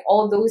feel like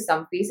all those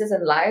phases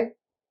in life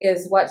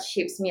is what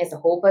shapes me as a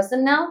whole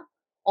person now.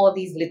 All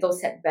these little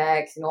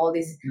setbacks and all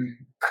these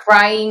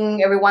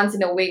crying every once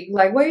in a week,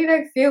 like, why did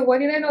I fail? Why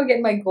did I not get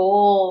my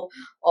goal?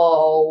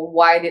 Or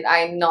why did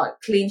I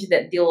not clinch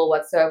that deal or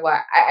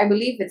whatsoever? I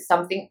believe it's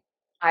something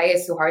I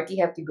as Suharti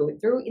have to go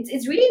through.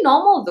 It's really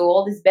normal though,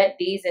 all these bad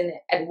days and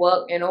at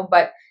work,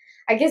 but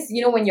I guess,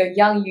 when you're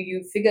young,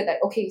 you figure that,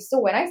 okay, so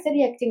when I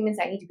study acting means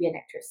I need to be an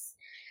actress.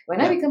 When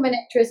I become an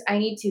actress, I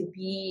need to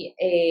be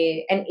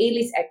an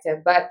A-list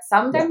actor. But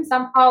sometimes,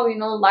 somehow,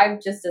 life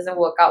just doesn't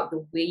work out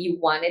the way you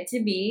want it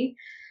to be.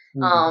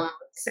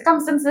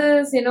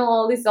 Circumstances,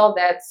 all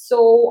that.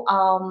 So,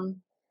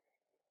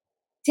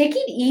 take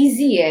it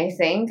easy, I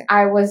think.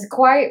 I was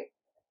quite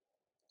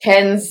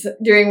tense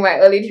during my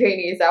early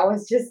 20s. I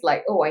was just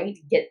like, oh, I need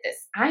to get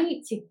this. I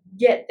need to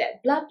get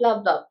that. Blah,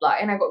 blah, blah, blah.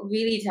 And I got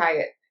really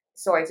tired.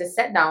 So I just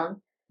sat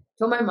down,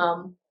 told my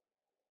mom,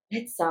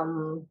 let's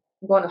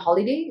go on a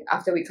holiday.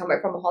 After we come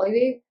back from a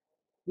holiday,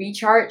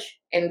 recharge.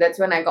 And that's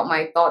when I got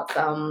my thoughts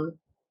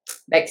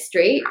back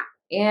straight.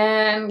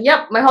 And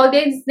yep, my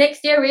holiday is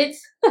next year, Rich.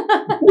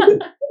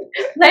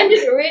 Planned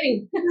it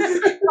already.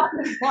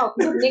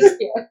 Next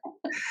year.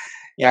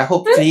 Yeah,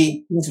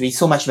 hopefully things will be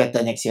so much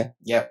better next year.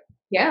 Yep.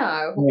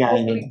 Yeah,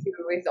 hopefully too,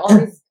 with all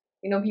these,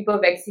 people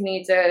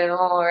vaccinated and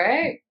all,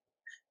 right?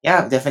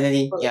 Yeah,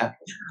 definitely. Yeah.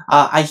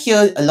 I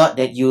hear a lot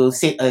that you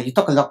said, you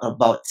talk a lot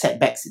about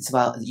setbacks. It's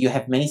about you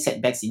have many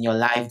setbacks in your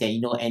life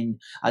that, and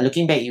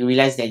looking back, you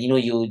realize that,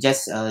 you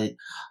just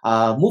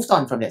moved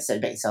on from that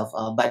setback itself.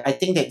 But I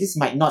think that this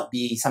might not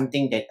be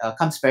something that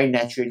comes very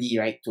naturally,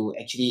 right, to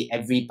actually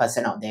every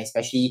person out there,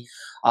 especially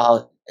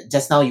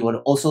just now you were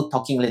also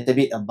talking a little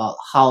bit about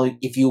how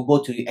if you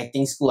go to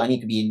acting school, I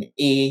need to be an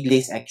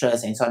A-list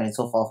actress and so on and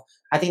so forth.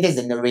 I think that's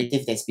the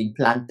narrative that's been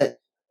planted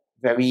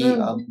very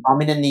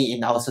prominently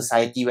in our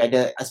society,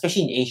 whether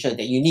especially in Asia,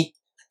 that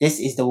this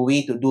is the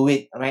way to do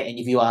it, right? And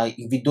if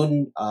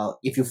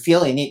you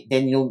fail in it,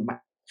 then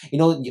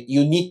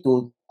you need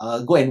to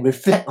go and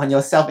reflect on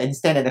yourself and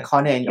stand in the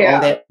corner and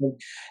all that.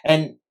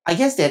 And I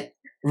guess that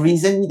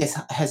recently this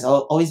has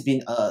always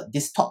been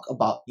this talk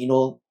about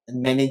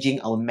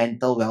managing our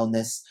mental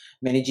wellness,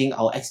 managing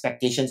our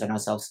expectations on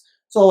ourselves.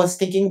 So I was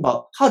thinking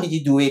about how did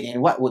you do it,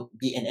 and what would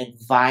be an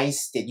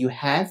advice that you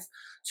have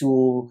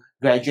to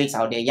graduates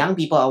out there, young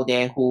people out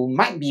there who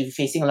might be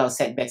facing a lot of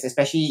setbacks,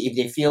 especially if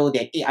they feel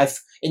that, hey, I've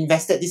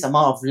invested this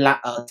amount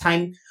of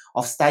time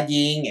of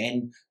studying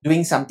and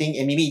doing something,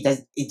 and maybe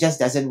it just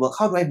doesn't work.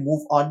 How do I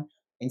move on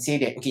and say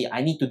that, okay,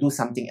 I need to do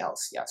something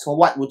else? Yeah. So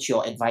what would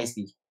your advice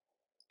be?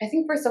 I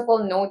think first of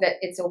all, know that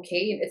it's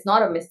okay. It's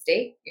not a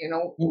mistake.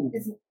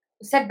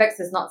 Setbacks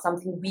is not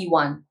something we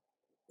want.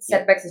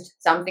 Setbacks is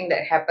something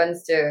that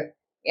happens to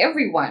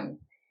everyone.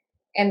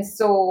 And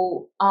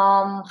so,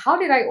 how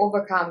did I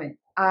overcome it?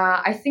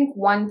 I think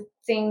one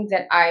thing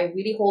that I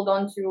really hold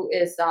on to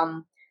is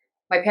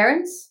my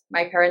parents.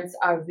 My parents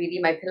are really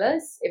my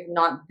pillars. If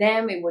not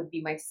them, it would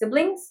be my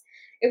siblings.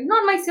 If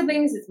not my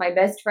siblings, it's my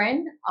best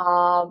friend.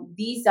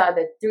 These are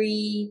the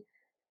three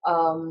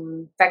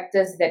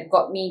factors that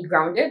got me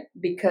grounded,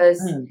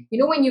 because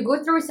Mm. when you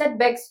go through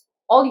setbacks,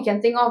 all you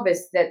can think of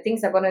is that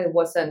things are going to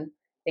worsen,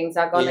 things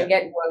are going to Yeah.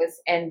 get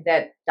worse, and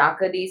that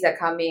darker days are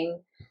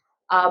coming.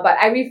 But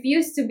I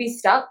refuse to be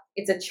stuck.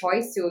 It's a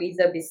choice to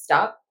either be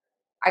stuck.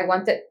 I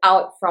wanted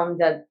out from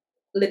the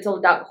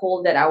little dark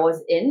hole that I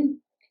was in.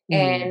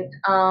 And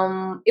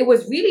Mm. it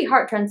was really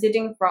hard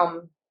transiting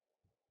from,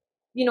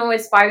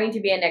 aspiring to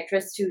be an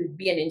actress to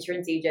be an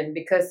insurance agent,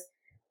 because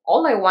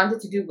all I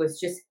wanted to do was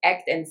just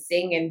act and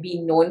sing and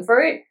be known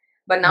for it.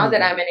 But now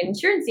that Mm. I'm an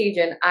insurance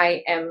agent,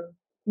 I am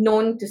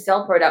known to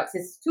sell products.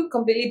 It's two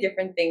completely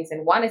different things.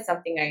 And one is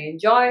something I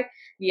enjoy,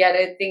 the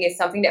other thing is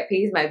something that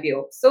pays my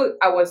bill. So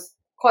I was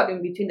caught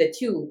in between the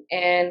two.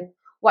 And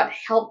what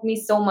helped me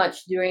so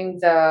much during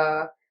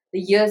the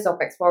years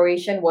of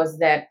exploration was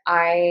that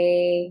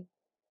I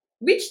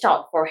reached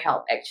out for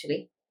help,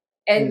 actually.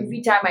 Every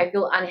Mm. time I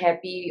feel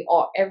unhappy,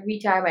 or every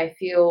time I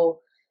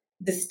feel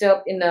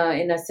disturbed in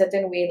a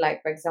certain way,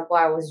 like for example,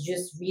 I was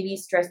just really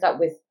stressed out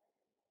with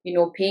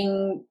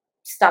paying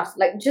stuff,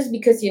 like, just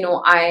because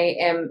I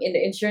am in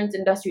the insurance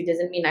industry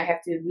doesn't mean I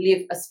have to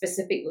live a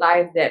specific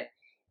life that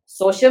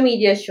social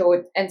media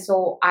showed. And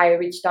so I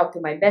reached out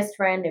to my best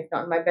friend, if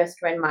not my best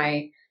friend,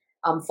 my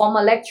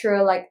former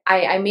lecturer. Like,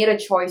 I made a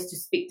choice to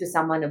speak to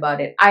someone about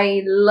it.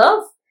 I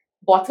love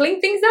bottling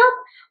things up,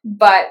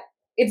 but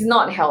it's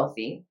not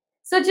healthy.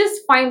 So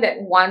just find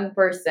that one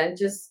person,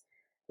 just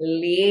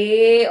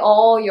lay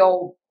all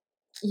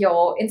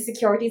your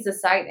insecurities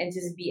aside and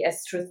just be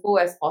as truthful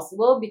as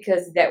possible,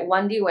 because that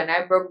one day when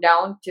I broke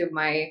down to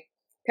my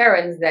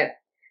parents that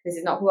this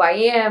is not who I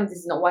am, this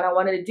is not what I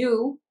wanted to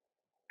do,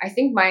 I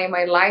think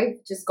my life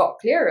just got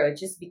clearer,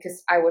 just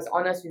because I was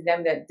honest with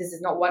them that this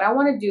is not what I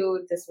want to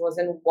do, this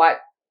wasn't what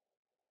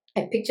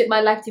I pictured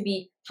my life to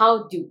be.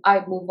 How do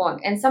I move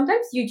on? And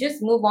sometimes you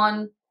just move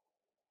on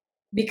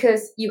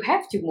because you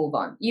have to move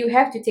on. You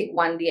have to take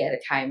one day at a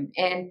time.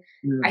 And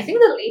I Mm. think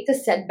the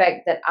latest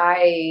setback that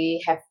I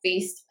have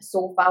faced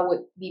so far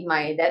would be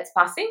my dad's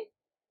passing.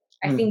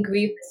 I Mm. think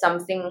grief is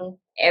something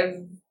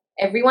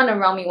everyone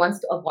around me wants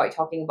to avoid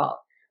talking about.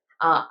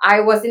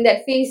 I was in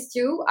that phase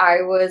too.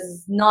 I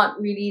was not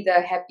really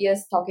the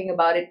happiest talking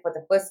about it for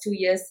the first 2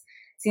 years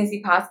since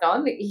he passed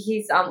on.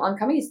 He's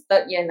oncoming his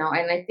third year now,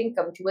 and I think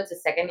towards the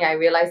second year I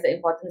realized the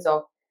importance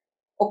of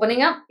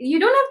opening up. You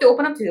don't have to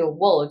open up to the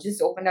world,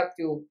 just open up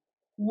to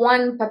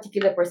one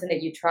particular person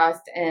that you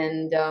trust,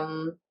 and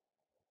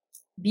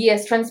be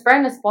as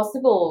transparent as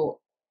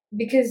possible,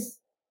 because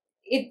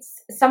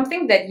it's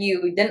something that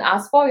you didn't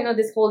ask for.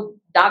 This whole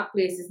dark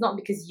place is not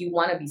because you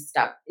want to be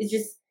stuck, it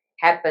just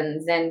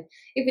happens. And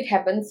if it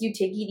happens, you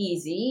take it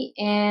easy.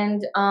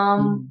 And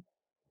Mm.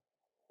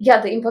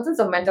 yeah, the importance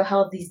of mental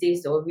health these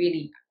days, though,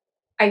 really,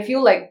 I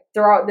feel like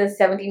throughout the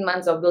 17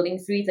 months of building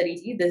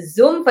 330T, the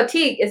Zoom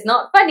fatigue is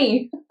not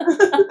funny.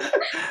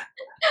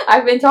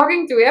 I've been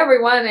talking to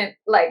everyone, and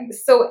like,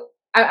 so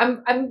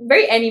I'm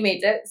very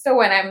animated. So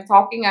when I'm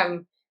talking,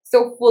 I'm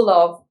so full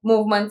of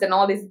movements and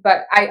all this.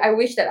 But I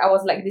wish that I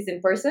was like this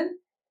in person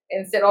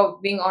instead of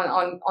being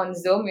on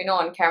Zoom,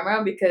 on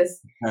camera,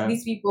 because Uh,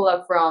 these people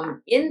are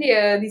from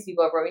India, these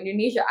people are from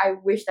Indonesia. I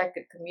wish I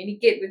could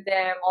communicate with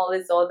them, all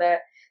this, all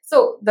that.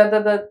 So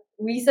the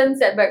recent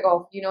setback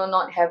of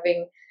not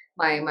having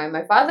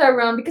my father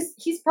around, because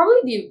he's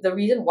probably the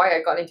reason why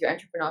I got into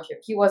entrepreneurship.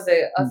 He was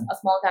mm. a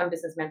small time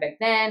businessman back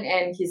then,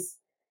 and his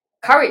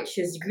courage,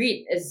 his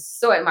grit is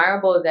so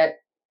admirable that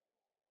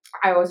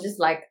I was just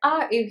like,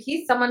 if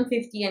he's someone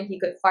 50 and he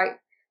could fight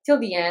till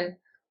the end,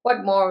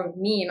 what more of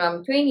me?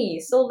 I'm 20,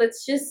 so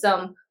let's just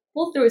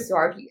pull through so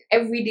hard.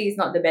 Every day is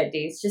not the bad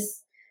day. It's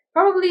just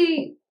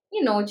probably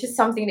just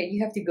something that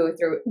you have to go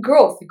through.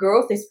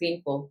 Growth is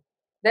painful.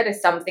 That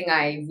is something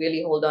I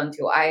really hold on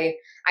to. I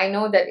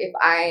know that if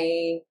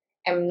I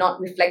am not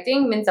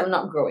reflecting, means I'm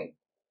not growing.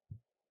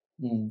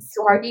 Mm.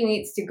 Swarty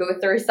needs to go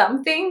through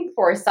something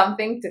for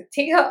something to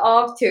take her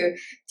off, to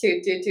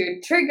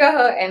trigger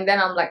her, and then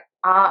I'm like,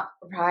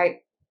 right.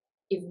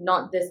 If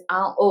not this,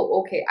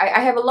 oh, okay.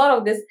 I have a lot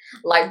of this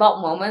light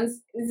bulb moments.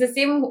 It's the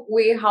same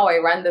way how I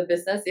run the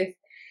business.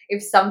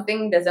 If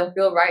something doesn't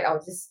feel right,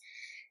 I'll just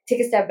take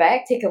a step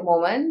back, take a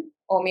moment,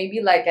 or maybe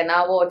like an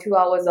hour or 2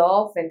 hours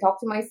off, and talk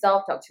to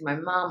myself, talk to my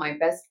mom, my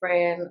best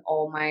friend,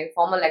 or my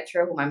former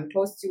lecturer whom I'm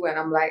close to, and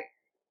I'm like,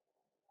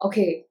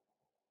 okay,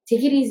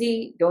 take it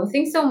easy, don't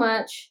think so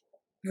much,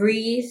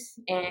 breathe,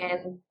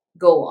 and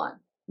go on.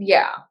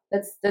 Yeah,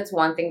 that's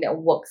one thing that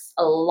works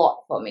a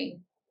lot for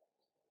me.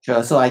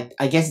 Sure. So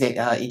I guess that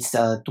it's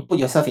to put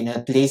yourself in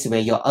a place where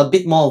you're a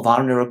bit more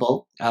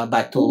vulnerable,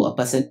 but to a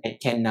person that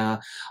can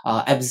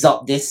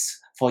absorb this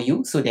for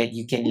you so that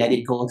you can let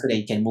it go, so that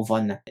you can move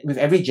on. With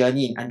every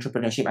journey in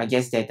entrepreneurship, I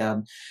guess that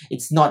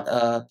it's not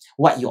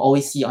what you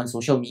always see on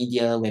social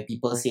media where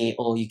people say,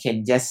 oh, you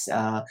can just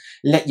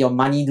let your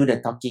money do the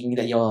talking,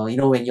 that your,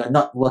 when you're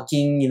not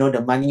working,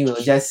 the money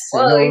will just,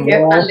 Well, if you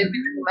have roll.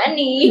 unlimited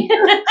money.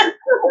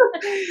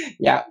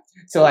 Yeah.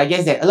 So I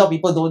guess that a lot of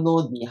people don't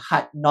know the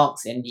hard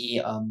knocks and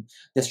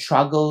the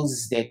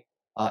struggles that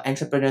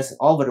entrepreneurs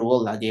all over the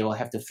world they will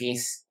have to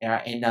face.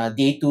 And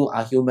they too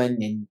are human,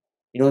 and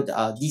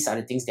these are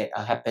the things that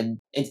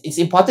happen. It's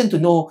important to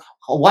know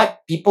what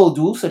people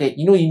do so that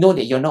you know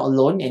that you're not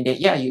alone, and that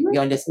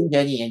you're on the same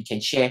journey and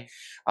can share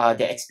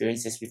their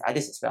experiences with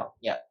others as well.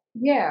 Yeah.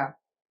 Yeah,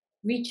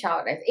 reach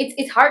out.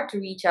 It's hard to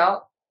reach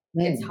out.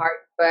 It's Mm. hard,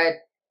 but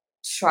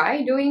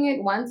try doing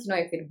it once.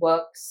 If it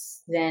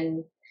works,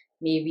 then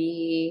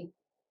maybe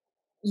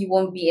you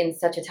won't be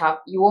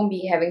you won't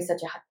be having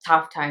such a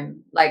tough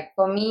time. Like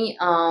for me,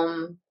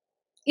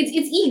 it's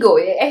ego.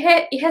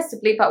 It has to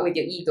play part with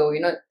your ego.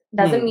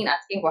 Doesn't Mm. mean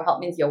asking for help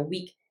means you're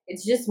weak.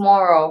 It's just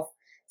more of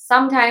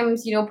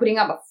sometimes putting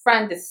up a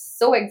front is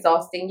so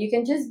exhausting. You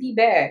can just be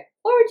bare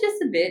or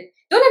just a bit.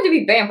 Don't have to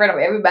be bare in front of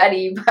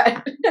everybody,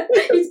 but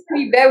you just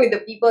be bare with the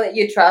people that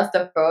you trust,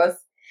 of course.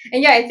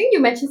 And yeah, I think you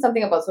mentioned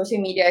something about social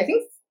media. I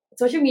think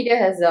social media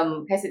has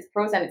its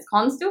pros and its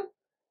cons too.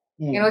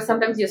 Mm.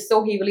 Sometimes you're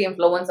so heavily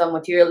influenced on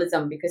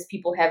materialism because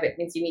people have it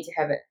means you need to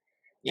have it.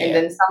 And Yeah.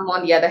 then some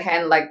on the other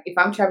hand, like if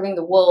I'm traveling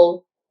the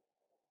world,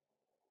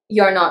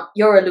 you're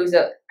a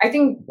loser. I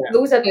think Yeah.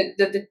 those are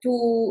the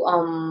two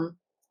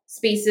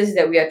spaces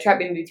that we are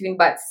trapped in between.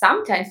 But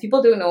sometimes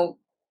people don't know,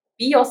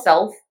 be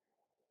yourself,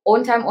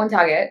 own time, own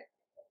target,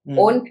 Mm.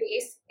 own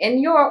pace,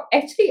 and you're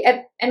actually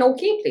at an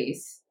okay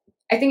place.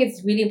 I think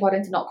it's really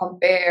important to not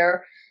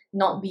compare,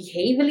 not be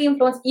heavily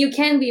influenced. You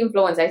can be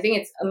influenced. I think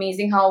it's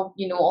amazing how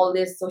all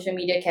this social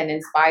media can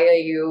inspire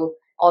you,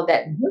 all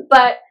that. Mhm.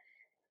 But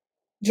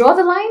draw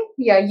the line.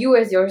 Yeah, you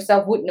as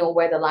yourself would know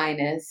where the line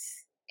is.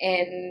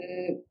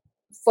 And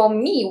for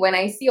me, when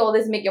I see all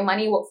this make your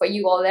money work for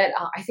you, all that,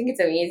 I think it's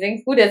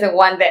amazing. Who doesn't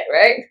want that,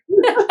 right?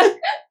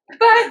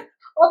 But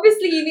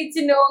obviously, you need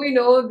to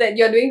know, that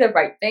you're doing the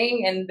right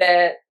thing and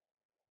that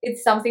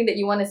it's something that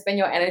you want to spend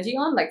your energy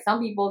on. Like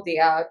some people, they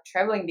are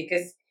traveling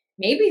because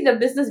maybe the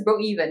business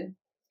broke even,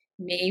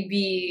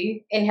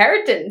 maybe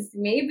inheritance,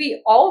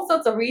 maybe all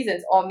sorts of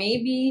reasons, or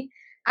maybe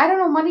I don't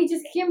know, money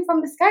just came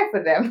from the sky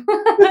for them.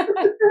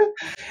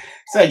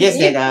 So I guess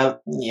that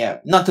Maybe.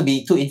 not to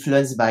be too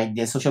influenced by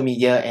the social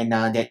media, and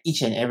that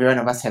each and every one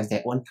of us has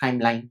their own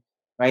timeline,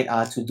 right?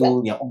 To Yep.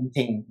 do their own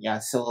thing. Yeah.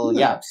 So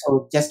Mhm.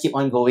 so just keep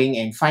on going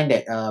and find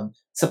that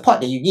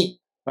support that you need,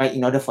 right,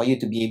 in order for you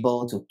to be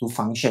able to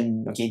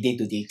function, okay, day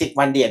to day. Take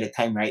one day at a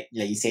time, right?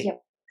 Like you said.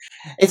 Yep.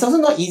 It's also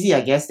not easy,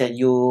 I guess, that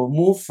you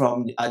move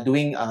from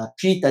doing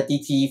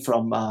 330T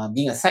from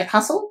being a side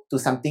hustle to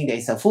something that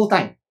is a full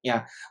time.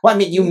 Yeah. What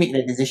made you make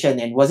the decision,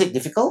 and was it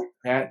difficult?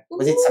 Yeah.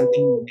 Was it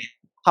something Ooh.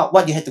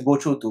 what you had to go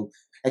through to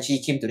actually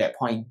came to that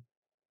point?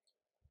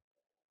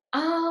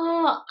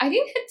 I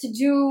didn't have to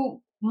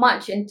do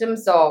much Yeah.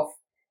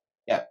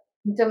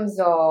 in terms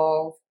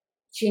of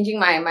changing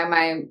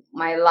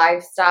my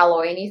lifestyle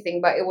or anything,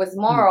 but it was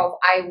more Mm. of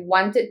I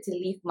wanted to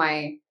leave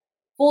my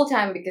full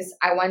time because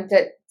I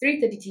wanted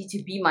 330T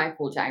to be my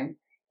full time.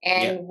 Yeah.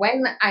 And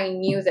when I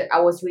knew that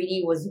I was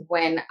ready was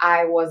when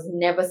I was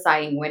never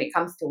sighing when it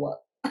comes to work.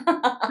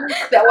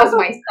 That was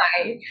my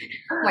sign.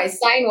 My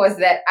sign was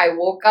that I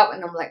woke up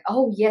and I'm like,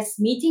 oh yes,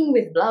 meeting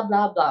with blah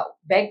blah blah.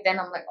 Back then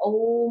I'm like,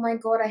 oh my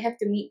god, I have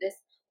to meet this.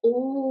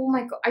 Oh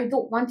my god, I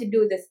don't want to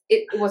do this.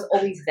 It was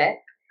always that.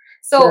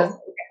 So Yes.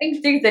 I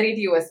think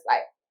 330 was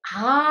like,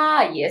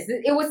 yes,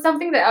 it was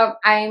something that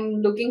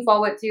I'm looking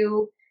forward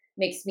to.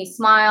 Makes me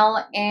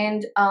smile,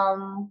 and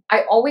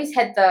I always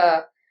had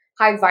the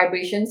high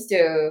vibrations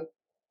to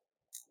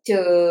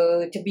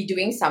be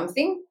doing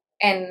something.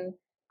 And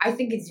I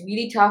think it's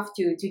really tough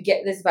to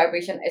get this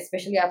vibration,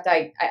 especially after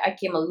I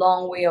came a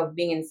long way of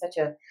being in such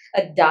a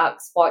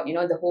dark spot,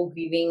 the whole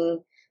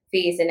grieving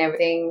phase and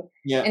everything.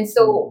 Yeah. And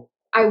so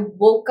I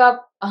woke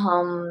up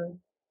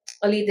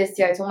early this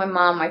year. I told my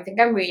mom, I think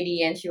I'm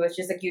ready, and she was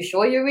just like, you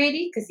sure you're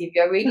ready? Because if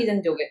you're ready,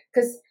 then do it.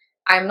 Because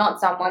I'm not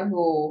someone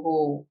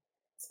who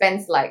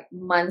spends like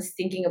months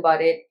thinking about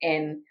it.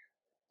 And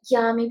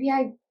yeah, maybe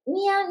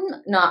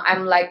no,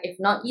 I'm like, if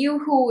not you,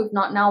 who? If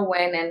not now,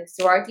 when? And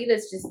sorority,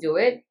 let's just do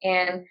it.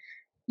 And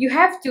you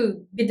have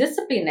to be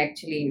disciplined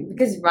actually,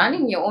 because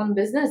running your own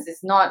business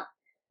is not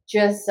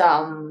just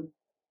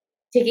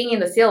taking in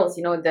the sales.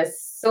 There's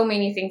so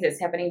many things that's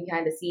happening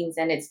behind the scenes,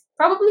 and it's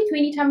probably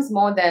 20 times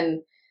more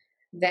than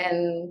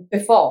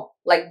before.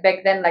 Like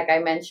back then, like I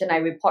mentioned, I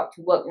report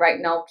to work. Right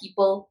now,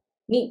 people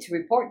need to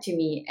report to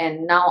me,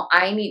 and now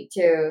I need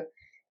to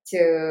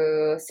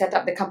set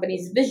up the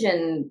company's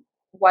vision.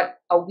 What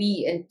are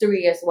we in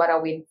 3 years? What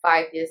are we in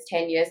 5 years,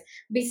 10 years?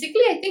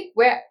 Basically, I think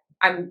where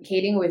I'm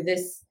heading with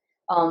this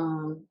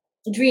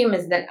dream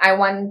is that I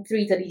want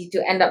 330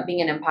 to end up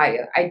being an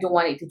empire. I don't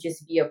want it to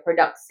just be a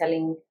product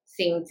selling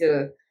thing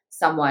to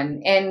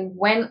someone. And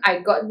when I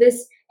got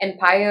this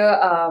empire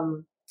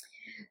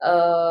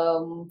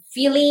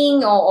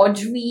feeling or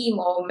dream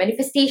or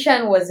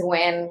manifestation was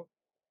when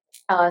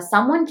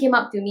someone came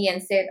up to me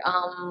and said,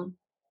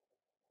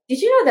 did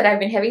you know that I've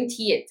been having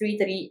tea at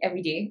 3:30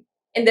 every day?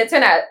 And that's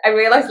when I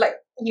realized, like,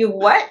 you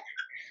what?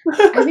 I've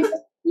been having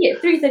tea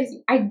at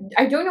 3:30.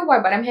 I don't know why,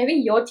 but I'm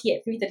having your tea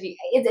at 3:30.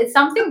 It's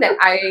something that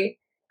I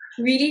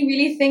really,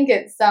 really think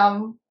it's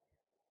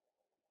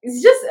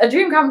just a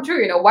dream come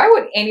true, you know. Why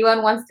would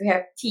anyone wants to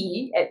have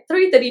tea at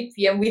 3:30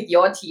 p.m. with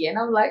your tea? And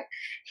I'm like,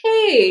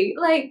 hey,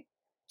 like,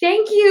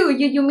 thank you.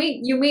 You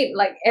made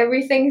like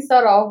everything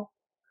sort of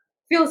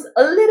feels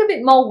a little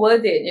bit more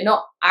worth it. You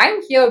know,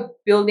 I'm here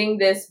building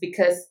this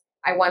because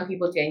I want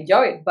people to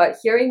enjoy it. But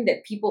hearing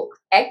that people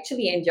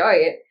actually enjoy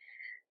it,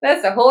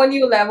 that's a whole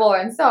new level.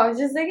 And so I was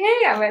just like,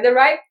 hey, I'm at the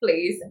right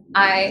place.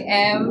 I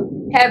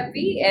am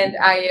happy and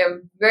I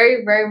am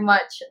very, very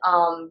much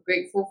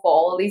grateful for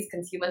all these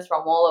consumers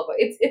from all over.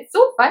 It's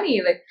so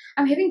funny. Like,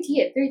 I'm having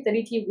tea at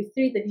 3:30 tea with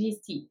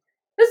 3:30 tea.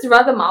 That's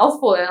rather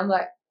mouthful. And I'm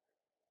like,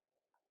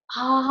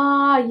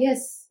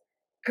 yes,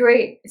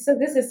 great. So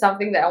this is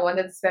something that I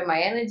wanted to spend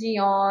my energy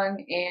on.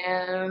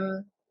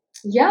 And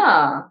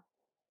yeah.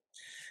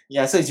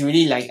 Yeah, so it's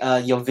really like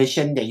your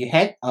vision that you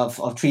had of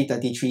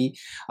 333,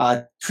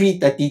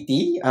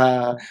 330T,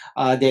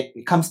 that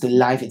comes to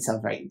life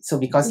itself, right? So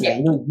because like, Yeah.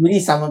 you know,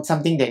 really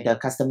something that the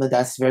customer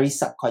does very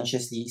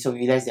subconsciously, so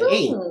you realize that,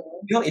 hey, Mm,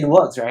 you know, it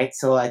works, right?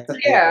 So I thought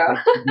yeah.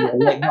 that would be a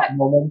light bulb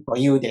moment for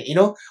you that, you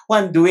know,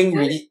 what I'm doing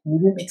really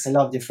makes a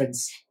lot of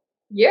difference.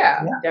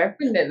 Yeah,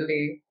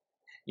 definitely.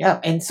 Yeah,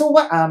 and so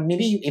what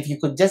maybe if you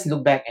could just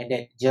look back at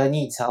that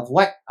journey itself,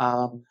 what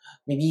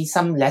maybe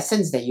some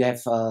lessons that you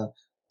have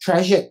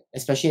treasured,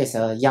 especially as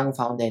a young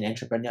founder and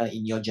entrepreneur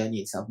in your journey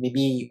itself.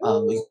 Maybe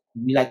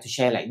we like to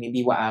share like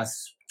maybe what are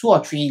two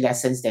or three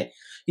lessons that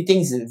you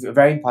think is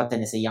very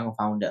important as a young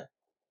founder.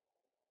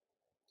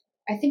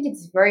 I think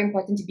it's very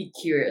important to be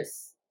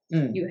curious.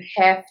 Mm. You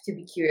have to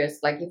be curious.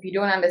 Like, if you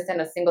don't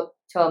understand a single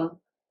term,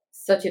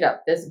 search it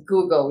up. There's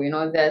Google, you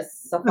know, there's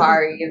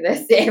Safari,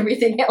 there's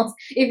everything else.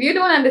 If you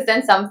don't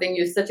understand something,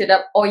 you search it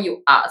up or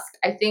you ask.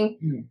 I think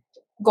Mm.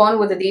 gone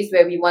were the days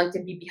where we want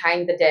to be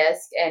behind the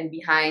desk and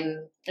behind,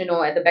 you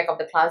know, at the back of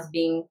the class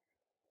being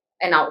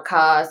an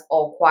outcast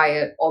or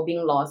quiet or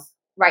being lost.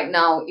 Right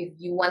now, if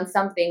you want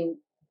something,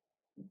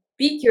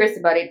 be curious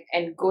about it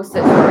and go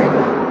search for it.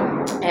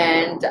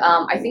 And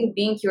I think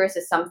being curious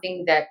is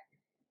something that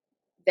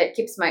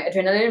keeps my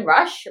adrenaline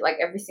rush like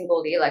every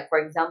single day. Like, for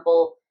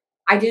example,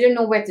 I didn't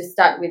know where to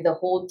start with the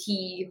whole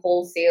tea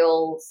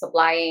wholesale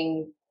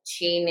supplying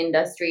chain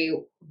industry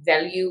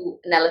value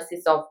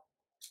analysis of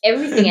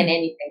everything and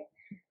anything.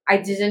 I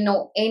didn't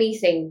know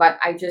anything, but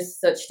I just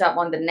searched up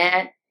on the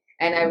net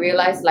and I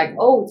realized, like,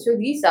 oh, so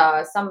these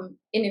are some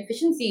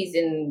inefficiencies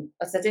in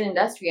a certain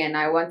industry, and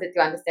I wanted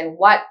to understand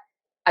what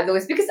are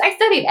those, because I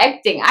studied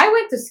acting. I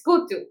went to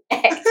school to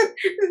act.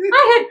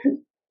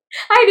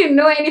 I didn't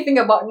know anything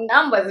about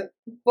numbers.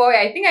 Boy,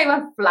 I think I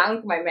even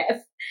flunked my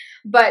math.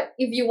 But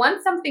if you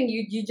want something,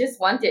 you just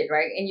want it,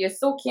 right? And you're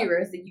so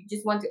curious that you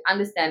just want to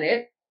understand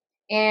it.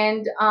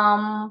 And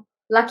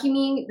lucky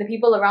me, the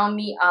people around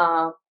me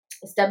are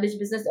established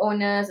business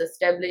owners,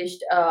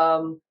 established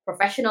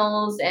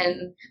professionals,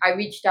 and I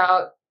reached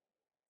out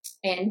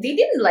and they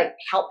didn't like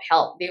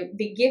help.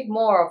 They gave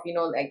more of, you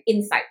know, like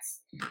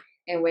insights.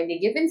 And when they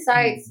give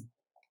insights,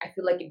 I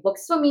feel like it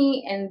works for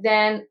me. And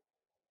then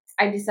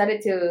I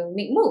decided to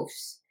make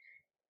moves.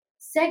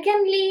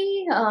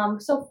 Secondly,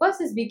 so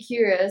first is be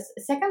curious.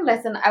 Second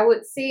lesson, I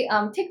would say,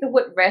 take the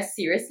word rest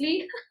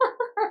seriously.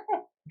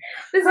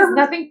 This is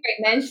nothing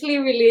financially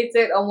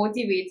related or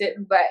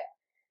motivated, but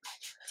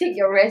take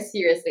your rest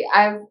seriously.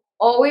 I've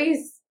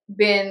always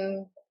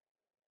been,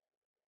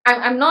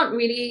 I'm not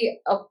really,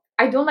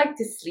 I don't like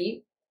to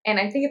sleep. And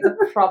I think it's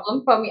a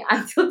problem for me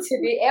until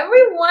today.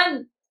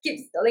 Everyone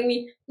keeps telling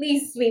me,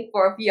 please sleep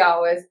for a few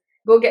hours,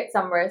 go get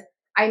some rest.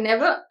 I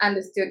never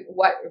understood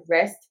what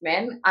rest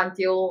meant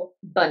until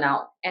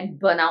burnout. And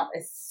burnout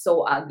is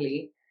so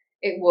ugly.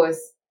 It was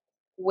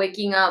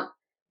waking up,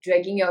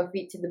 dragging your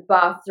feet to the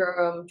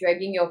bathroom,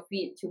 dragging your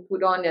feet to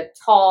put on a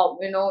top.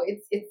 You know,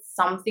 it's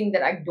something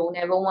that I don't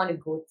ever want to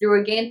go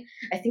through again.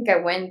 I think I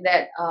went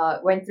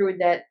through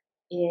that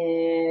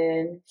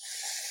in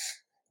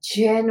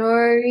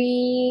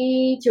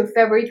January to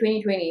February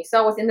 2020. So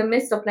I was in the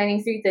midst of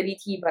planning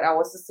 330T, but I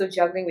was also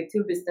juggling with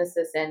two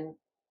businesses, and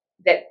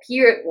that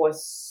period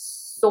was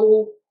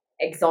so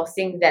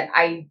exhausting that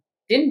I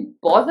didn't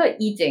bother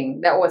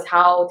eating. That was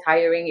how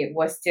tiring it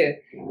was to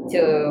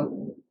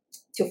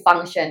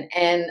function.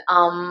 And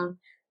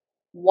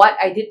what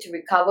I did to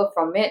recover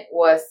from it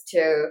was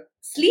to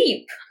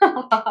sleep.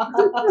 9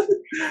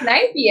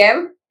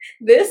 p.m.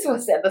 This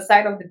was at the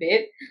side of the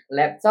bed,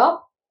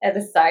 laptop at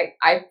the side,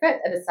 iPad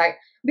at the side.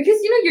 Because,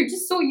 you know, you're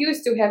just so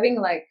used to having,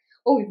 like,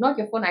 oh, if not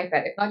your phone,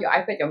 iPad, if not your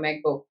iPad, your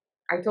MacBook.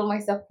 I told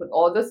myself, put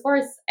all those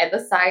first at the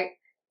side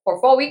for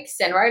 4 weeks.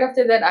 And right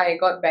after that, I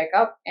got back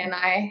up and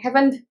I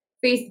haven't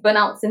faced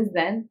burnout since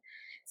then.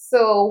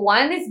 So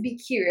one is be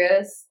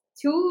curious,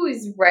 two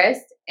is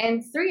rest,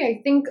 and three,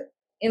 I think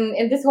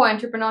in this whole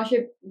entrepreneur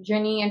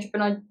journey,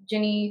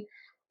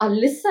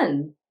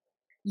 listen.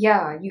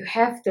 Yeah, you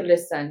have to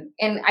listen.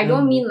 And I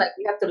don't Mm. mean like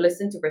you have to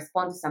listen to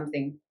respond to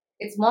something.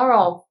 It's more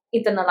of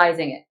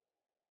internalizing it.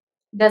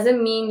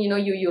 Doesn't mean,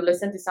 you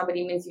listen to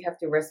somebody means you have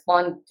to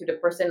respond to the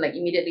person like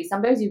immediately.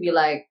 Sometimes you'll be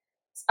like,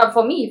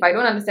 for me, if I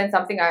don't understand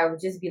something, I will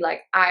just be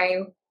like, I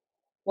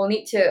will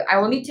need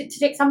to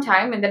take some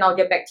time and then I'll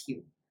get back to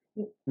you.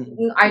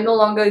 Mm. I no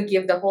longer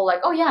give the whole like,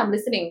 oh yeah, I'm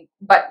listening,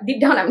 but deep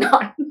down I'm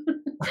not.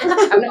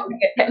 I'm not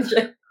paying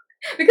attention.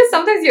 Because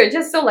sometimes you're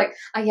just so like,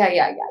 yeah,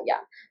 yeah, yeah, yeah.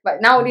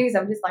 But nowadays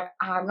I'm just like,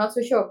 I'm not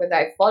so sure whether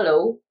I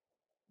follow.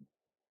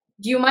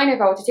 Do you mind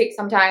if I were to take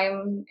some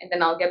time and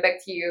then I'll get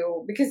back to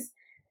you? Because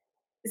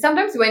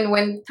sometimes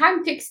when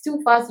time takes too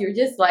fast, you're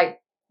just like,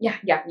 yeah,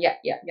 yeah, yeah,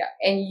 yeah, yeah.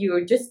 And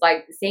you're just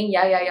like saying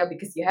yeah, yeah, yeah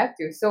because you have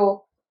to.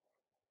 So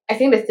I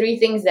think the three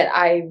things that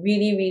I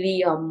really,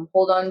 really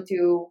hold on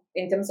to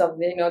in terms of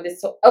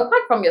this, so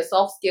apart from your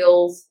soft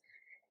skills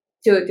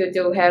to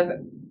have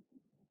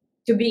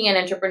to being an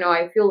entrepreneur,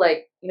 I feel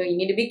like you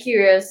need to be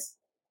curious,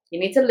 you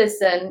need to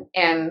listen,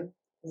 and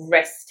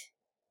rest.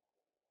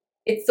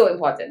 It's so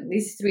important.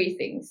 These three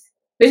things,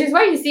 which is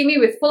why you see me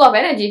with full of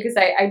energy because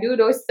I do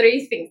those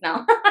three things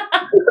now.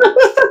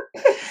 I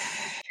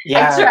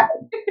Yeah, try.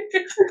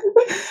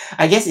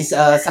 I guess it's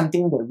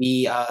something that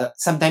we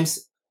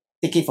sometimes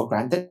take it for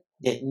granted.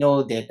 That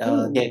know that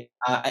Mm.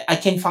 I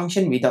can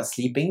function without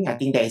sleeping. I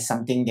think that is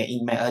something that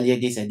in my earlier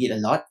days I did a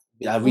lot.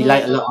 I rely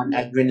a lot on Mm.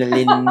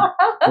 adrenaline,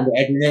 and the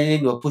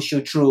adrenaline will push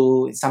you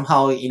through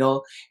somehow,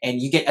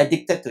 and you get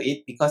addicted to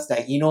it because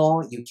like you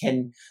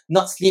can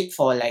not sleep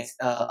for like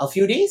a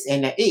few days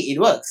and like, hey, it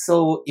works.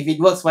 So if it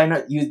works, why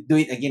not you do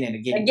it again and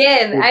again?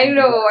 Again, So I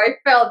know. I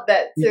felt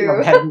that it's too.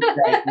 a habit,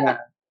 right? Yeah.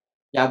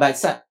 Yeah, but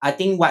I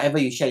think whatever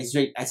you share is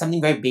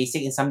something very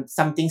basic and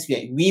some things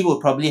we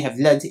will probably have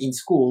learned in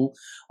school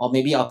or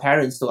maybe our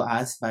parents told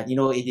us, but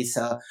it is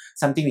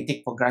something we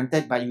take for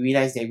granted. But you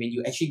realize that when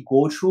you actually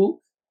go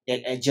through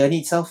that journey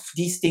itself,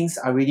 these things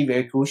are really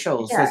very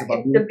crucial. So Yeah, it's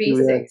about it's the being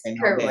curious basics. and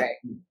all that.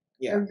 Correct.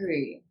 Yeah.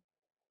 Agree.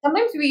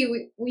 Sometimes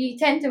we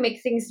tend to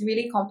make things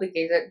really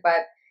complicated,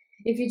 but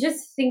if you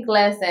just think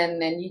less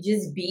and you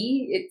just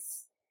be,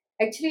 it's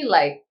actually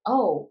like,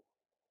 oh,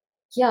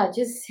 yeah,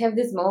 just have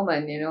this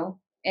moment.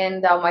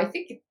 And I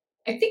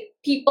think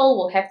people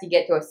will have to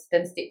get to a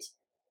certain stage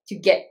to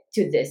get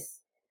to this.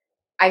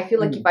 I feel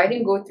like if Mm. I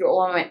didn't go through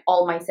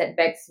all my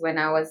setbacks when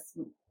I was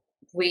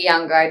way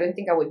younger, I don't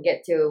think I would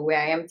get to where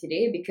I am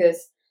today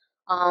because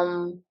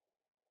um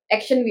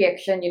action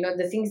reaction,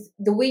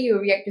 the way you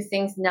react to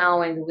things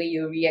now and the way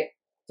you react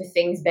to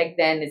things back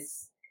then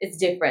is it's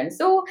different.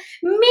 So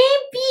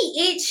maybe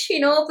age,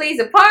 plays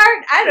a part.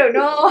 I don't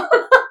know.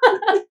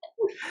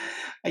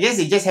 I guess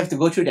you just have to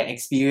go through the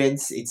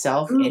experience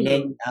itself and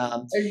then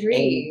and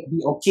Agree.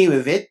 be okay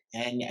with it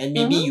and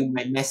maybe Mm-hmm. you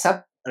might mess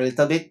up a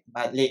little bit,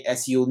 but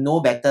as you know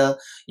better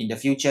in the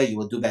future, you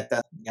will do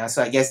better. Yeah,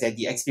 so I guess that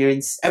the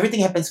experience, everything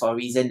happens for a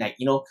reason. Like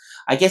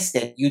I guess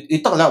that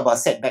you talk a lot about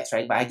setbacks,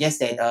 right? But I guess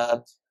that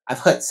I've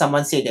heard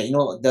someone say that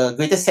the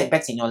greatest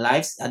setbacks in your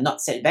lives are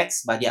not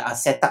setbacks, but they are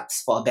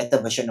setups for a better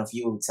version of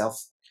you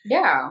itself.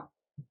 Yeah.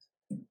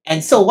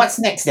 And so, what's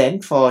next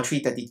then for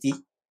 330T?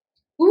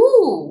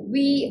 Ooh,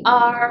 we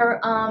are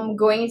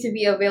going to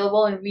be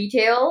available in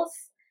retails.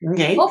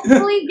 Okay.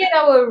 Hopefully get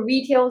our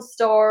retail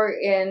store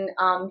in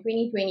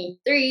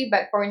 2023,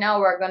 but for now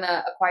we're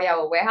gonna acquire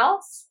our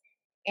warehouse.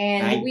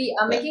 And Nice. we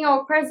are Yeah. making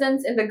our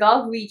presence in the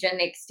Gulf region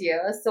next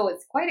year, so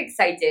it's quite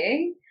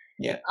exciting.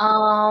 Yeah.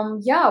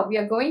 Yeah, we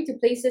are going to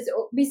places.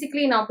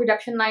 Basically, in our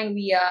production line,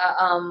 we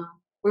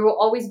will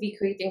always be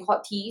creating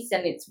hot teas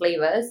and its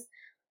flavors.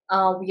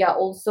 We are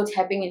also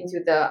tapping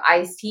into the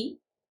iced tea,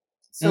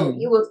 so it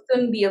Mm. will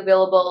soon be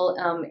available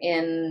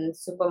in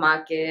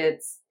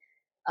supermarkets,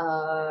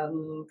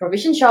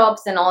 provision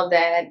shops, and all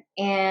that.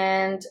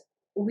 And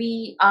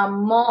we are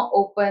more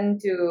open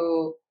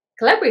to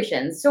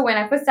collaborations. So when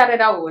I first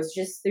started out, it was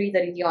just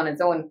 330 on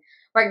its own.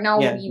 Right now,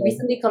 Yeah. we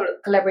recently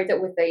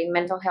collaborated with a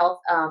mental health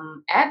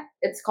app.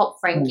 It's called Mm.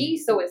 Frankie.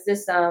 So it's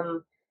this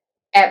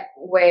app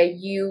where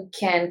you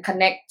can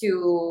connect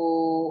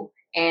to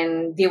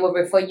and they will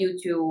refer you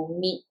to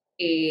meet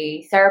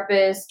a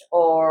therapist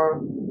or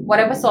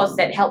whatever source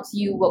that helps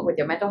you work with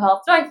your mental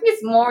health. So I think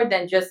it's more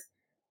than just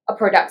a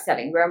product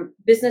selling. We're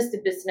business to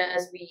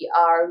business.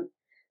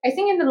 I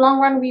think in the long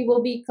run we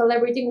will be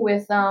collaborating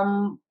with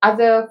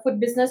other food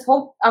business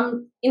home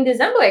in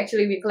December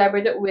actually we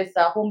collaborated with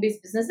home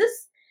based businesses.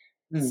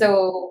 Mm.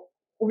 So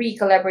we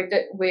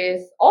collaborated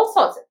with all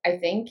sorts, I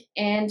think,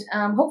 and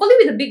hopefully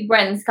with the big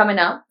brands coming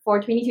up for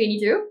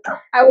 2022.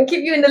 I will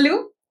keep you in the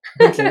loop.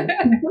 Okay.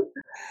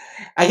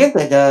 I guess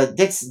that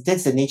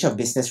that's the nature of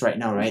business right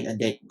now, right? And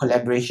that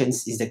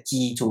collaborations is the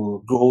key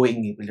to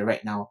growing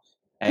right now.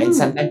 And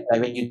sometimes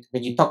Hmm. like,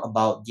 when you talk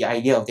about the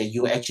idea of that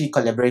you actually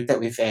collaborated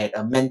with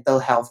a mental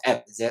health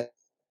app, is it?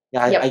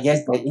 Yeah, I Yep. guess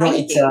that it's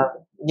Frankie.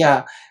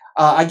 yeah.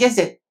 I guess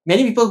that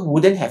many people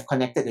wouldn't have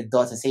connected the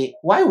dots and say,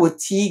 why would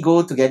tea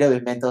go together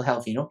with mental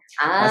health, So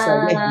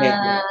I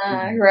guess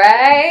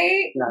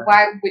Right. yeah.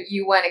 Why would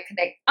you want to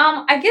connect?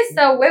 I guess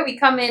where we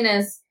come in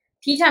is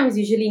tea time is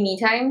usually me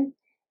time,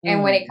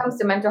 and when it comes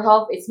to mental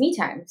health, it's me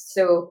time.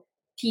 So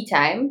tea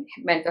time,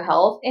 mental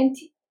health, and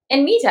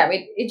me time.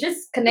 It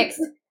just connects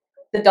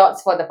the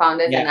dots for the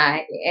founders and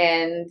I,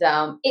 and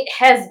it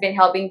has been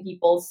helping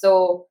people.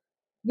 So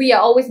we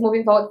are always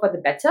moving forward for the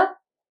better.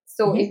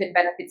 So if it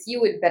benefits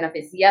you, it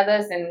benefits the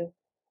others, and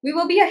we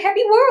will be a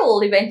happy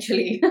world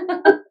eventually.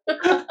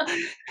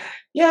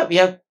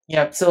 Yeah.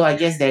 So I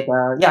guess that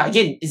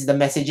again, it's the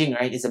messaging,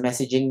 right? It's the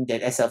messaging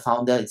that as a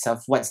founder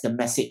itself, what's the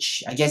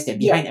message? I guess that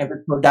behind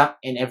every product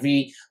and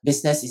every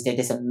business is that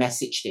there's a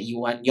message that you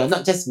want. You're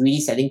not just really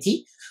selling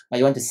tea, but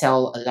you want to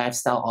sell a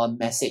lifestyle or a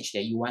message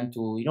that you want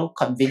to,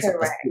 convince or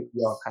persuade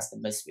your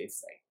customers with,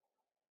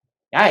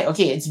 right? Right.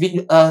 Okay. It's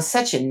been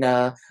such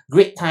a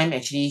great time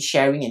actually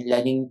sharing and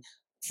learning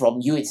from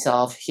you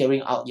itself,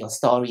 hearing out your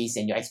stories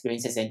and your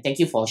experiences. And thank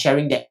you for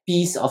sharing that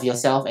piece of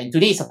yourself. And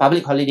today is a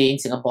public holiday in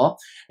Singapore.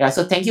 Yeah.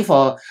 So thank you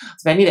for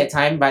spending that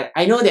time. But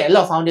I know that a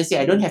lot of founders say,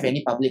 I don't have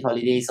any public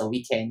holidays or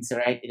weekends,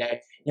 right?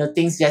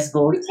 Things just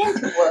go. We tend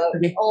to work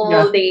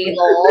all day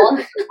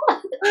long.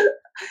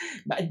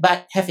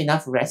 But have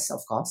enough rest, of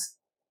course.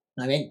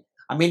 I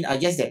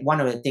guess that one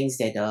of the things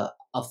that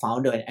a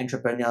founder, an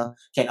entrepreneur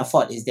can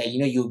afford is that,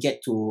 you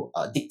get to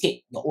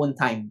dictate your own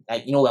time.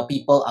 Like, while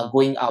people are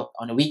going out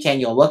on a weekend,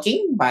 you're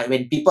working. But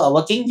when people are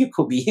working, you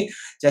could be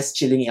just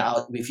chilling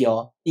out with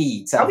your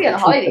tea itself. Probably on a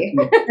holiday.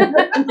 Just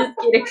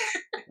kidding.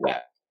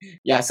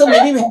 Yeah. So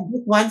maybe we have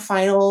this one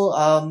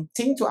final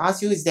thing to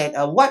ask you is that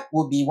what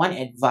would be one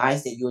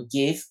advice that you would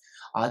give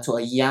to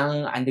a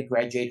young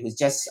undergraduate who's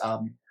just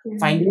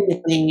finding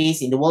the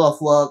place in the world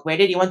of work,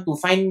 whether they want to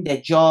find their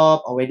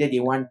job or whether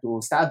they want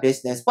to start a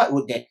business? What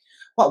would the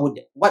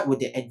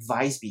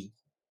advice be?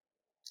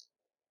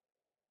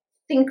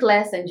 Think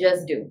less and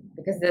just do,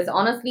 because there's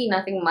honestly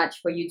nothing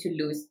much for you to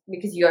lose,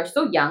 because you are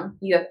so young,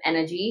 you have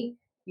energy,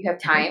 you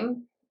have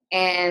time,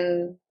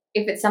 and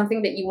if it's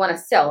something that you want to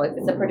sell, if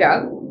it's a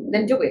product,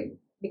 then do it.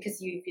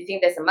 Because if you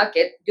think there's a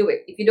market, do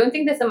it. If you don't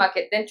think there's a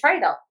market, then try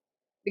it out.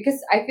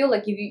 Because I feel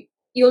like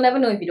you'll never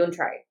know if you don't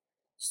try.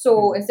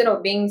 So instead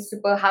of being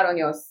super hard on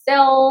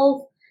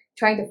yourself,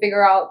 trying to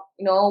figure out,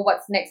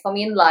 what's next for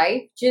me in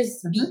life,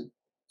 just be.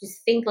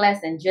 Just think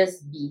less and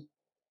just be.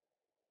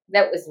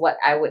 That was what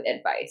I would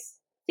advise.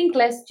 Think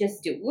less,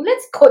 just do.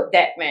 Let's quote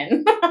that,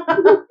 man.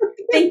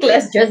 Think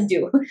less, just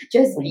do.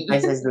 Just be.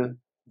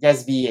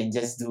 Just be and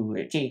just do.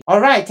 Okay. All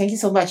right. Thank you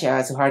so much,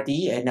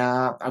 Suharti, and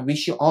I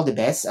wish you all the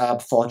best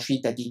for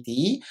 330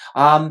 Tea.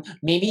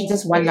 Maybe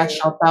just one last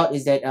shout out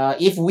is that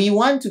if we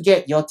want to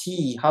get your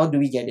tea, how do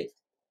we get it?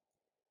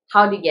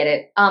 How do you get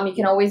it? You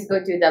can always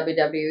go to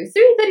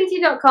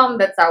www.330tea.com.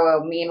 That's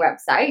our main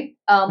website.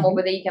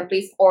 Over there you can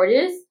place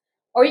orders,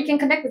 or you can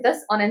connect with us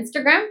on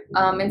Instagram,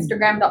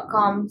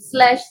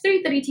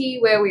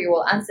 instagram.com/330tea, where we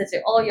will answer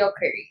to all your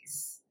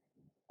queries.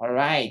 All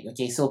right.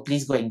 Okay. So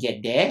please go and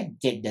get the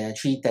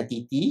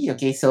 330 Tea.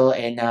 Okay. So,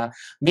 and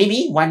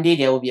maybe one day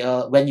there will be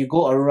when you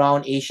go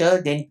around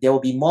Asia, then there will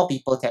be more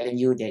people telling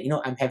you that,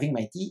 I'm having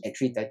my tea at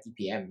 3:30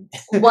 p.m.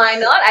 Why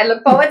not? I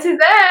look forward to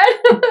that.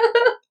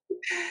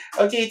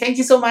 Okay. Thank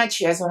you so much,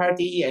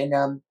 Suharti. And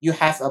you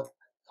have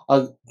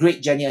a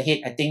great journey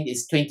ahead. I think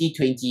it's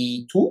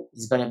 2022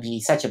 is going to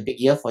be such a big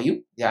year for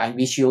you. Yeah,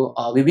 we wish you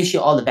all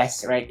the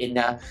best, right? In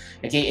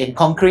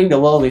conquering the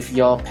world with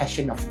your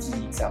passion of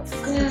tea itself.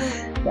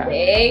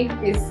 Thank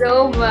you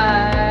so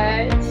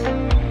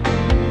much.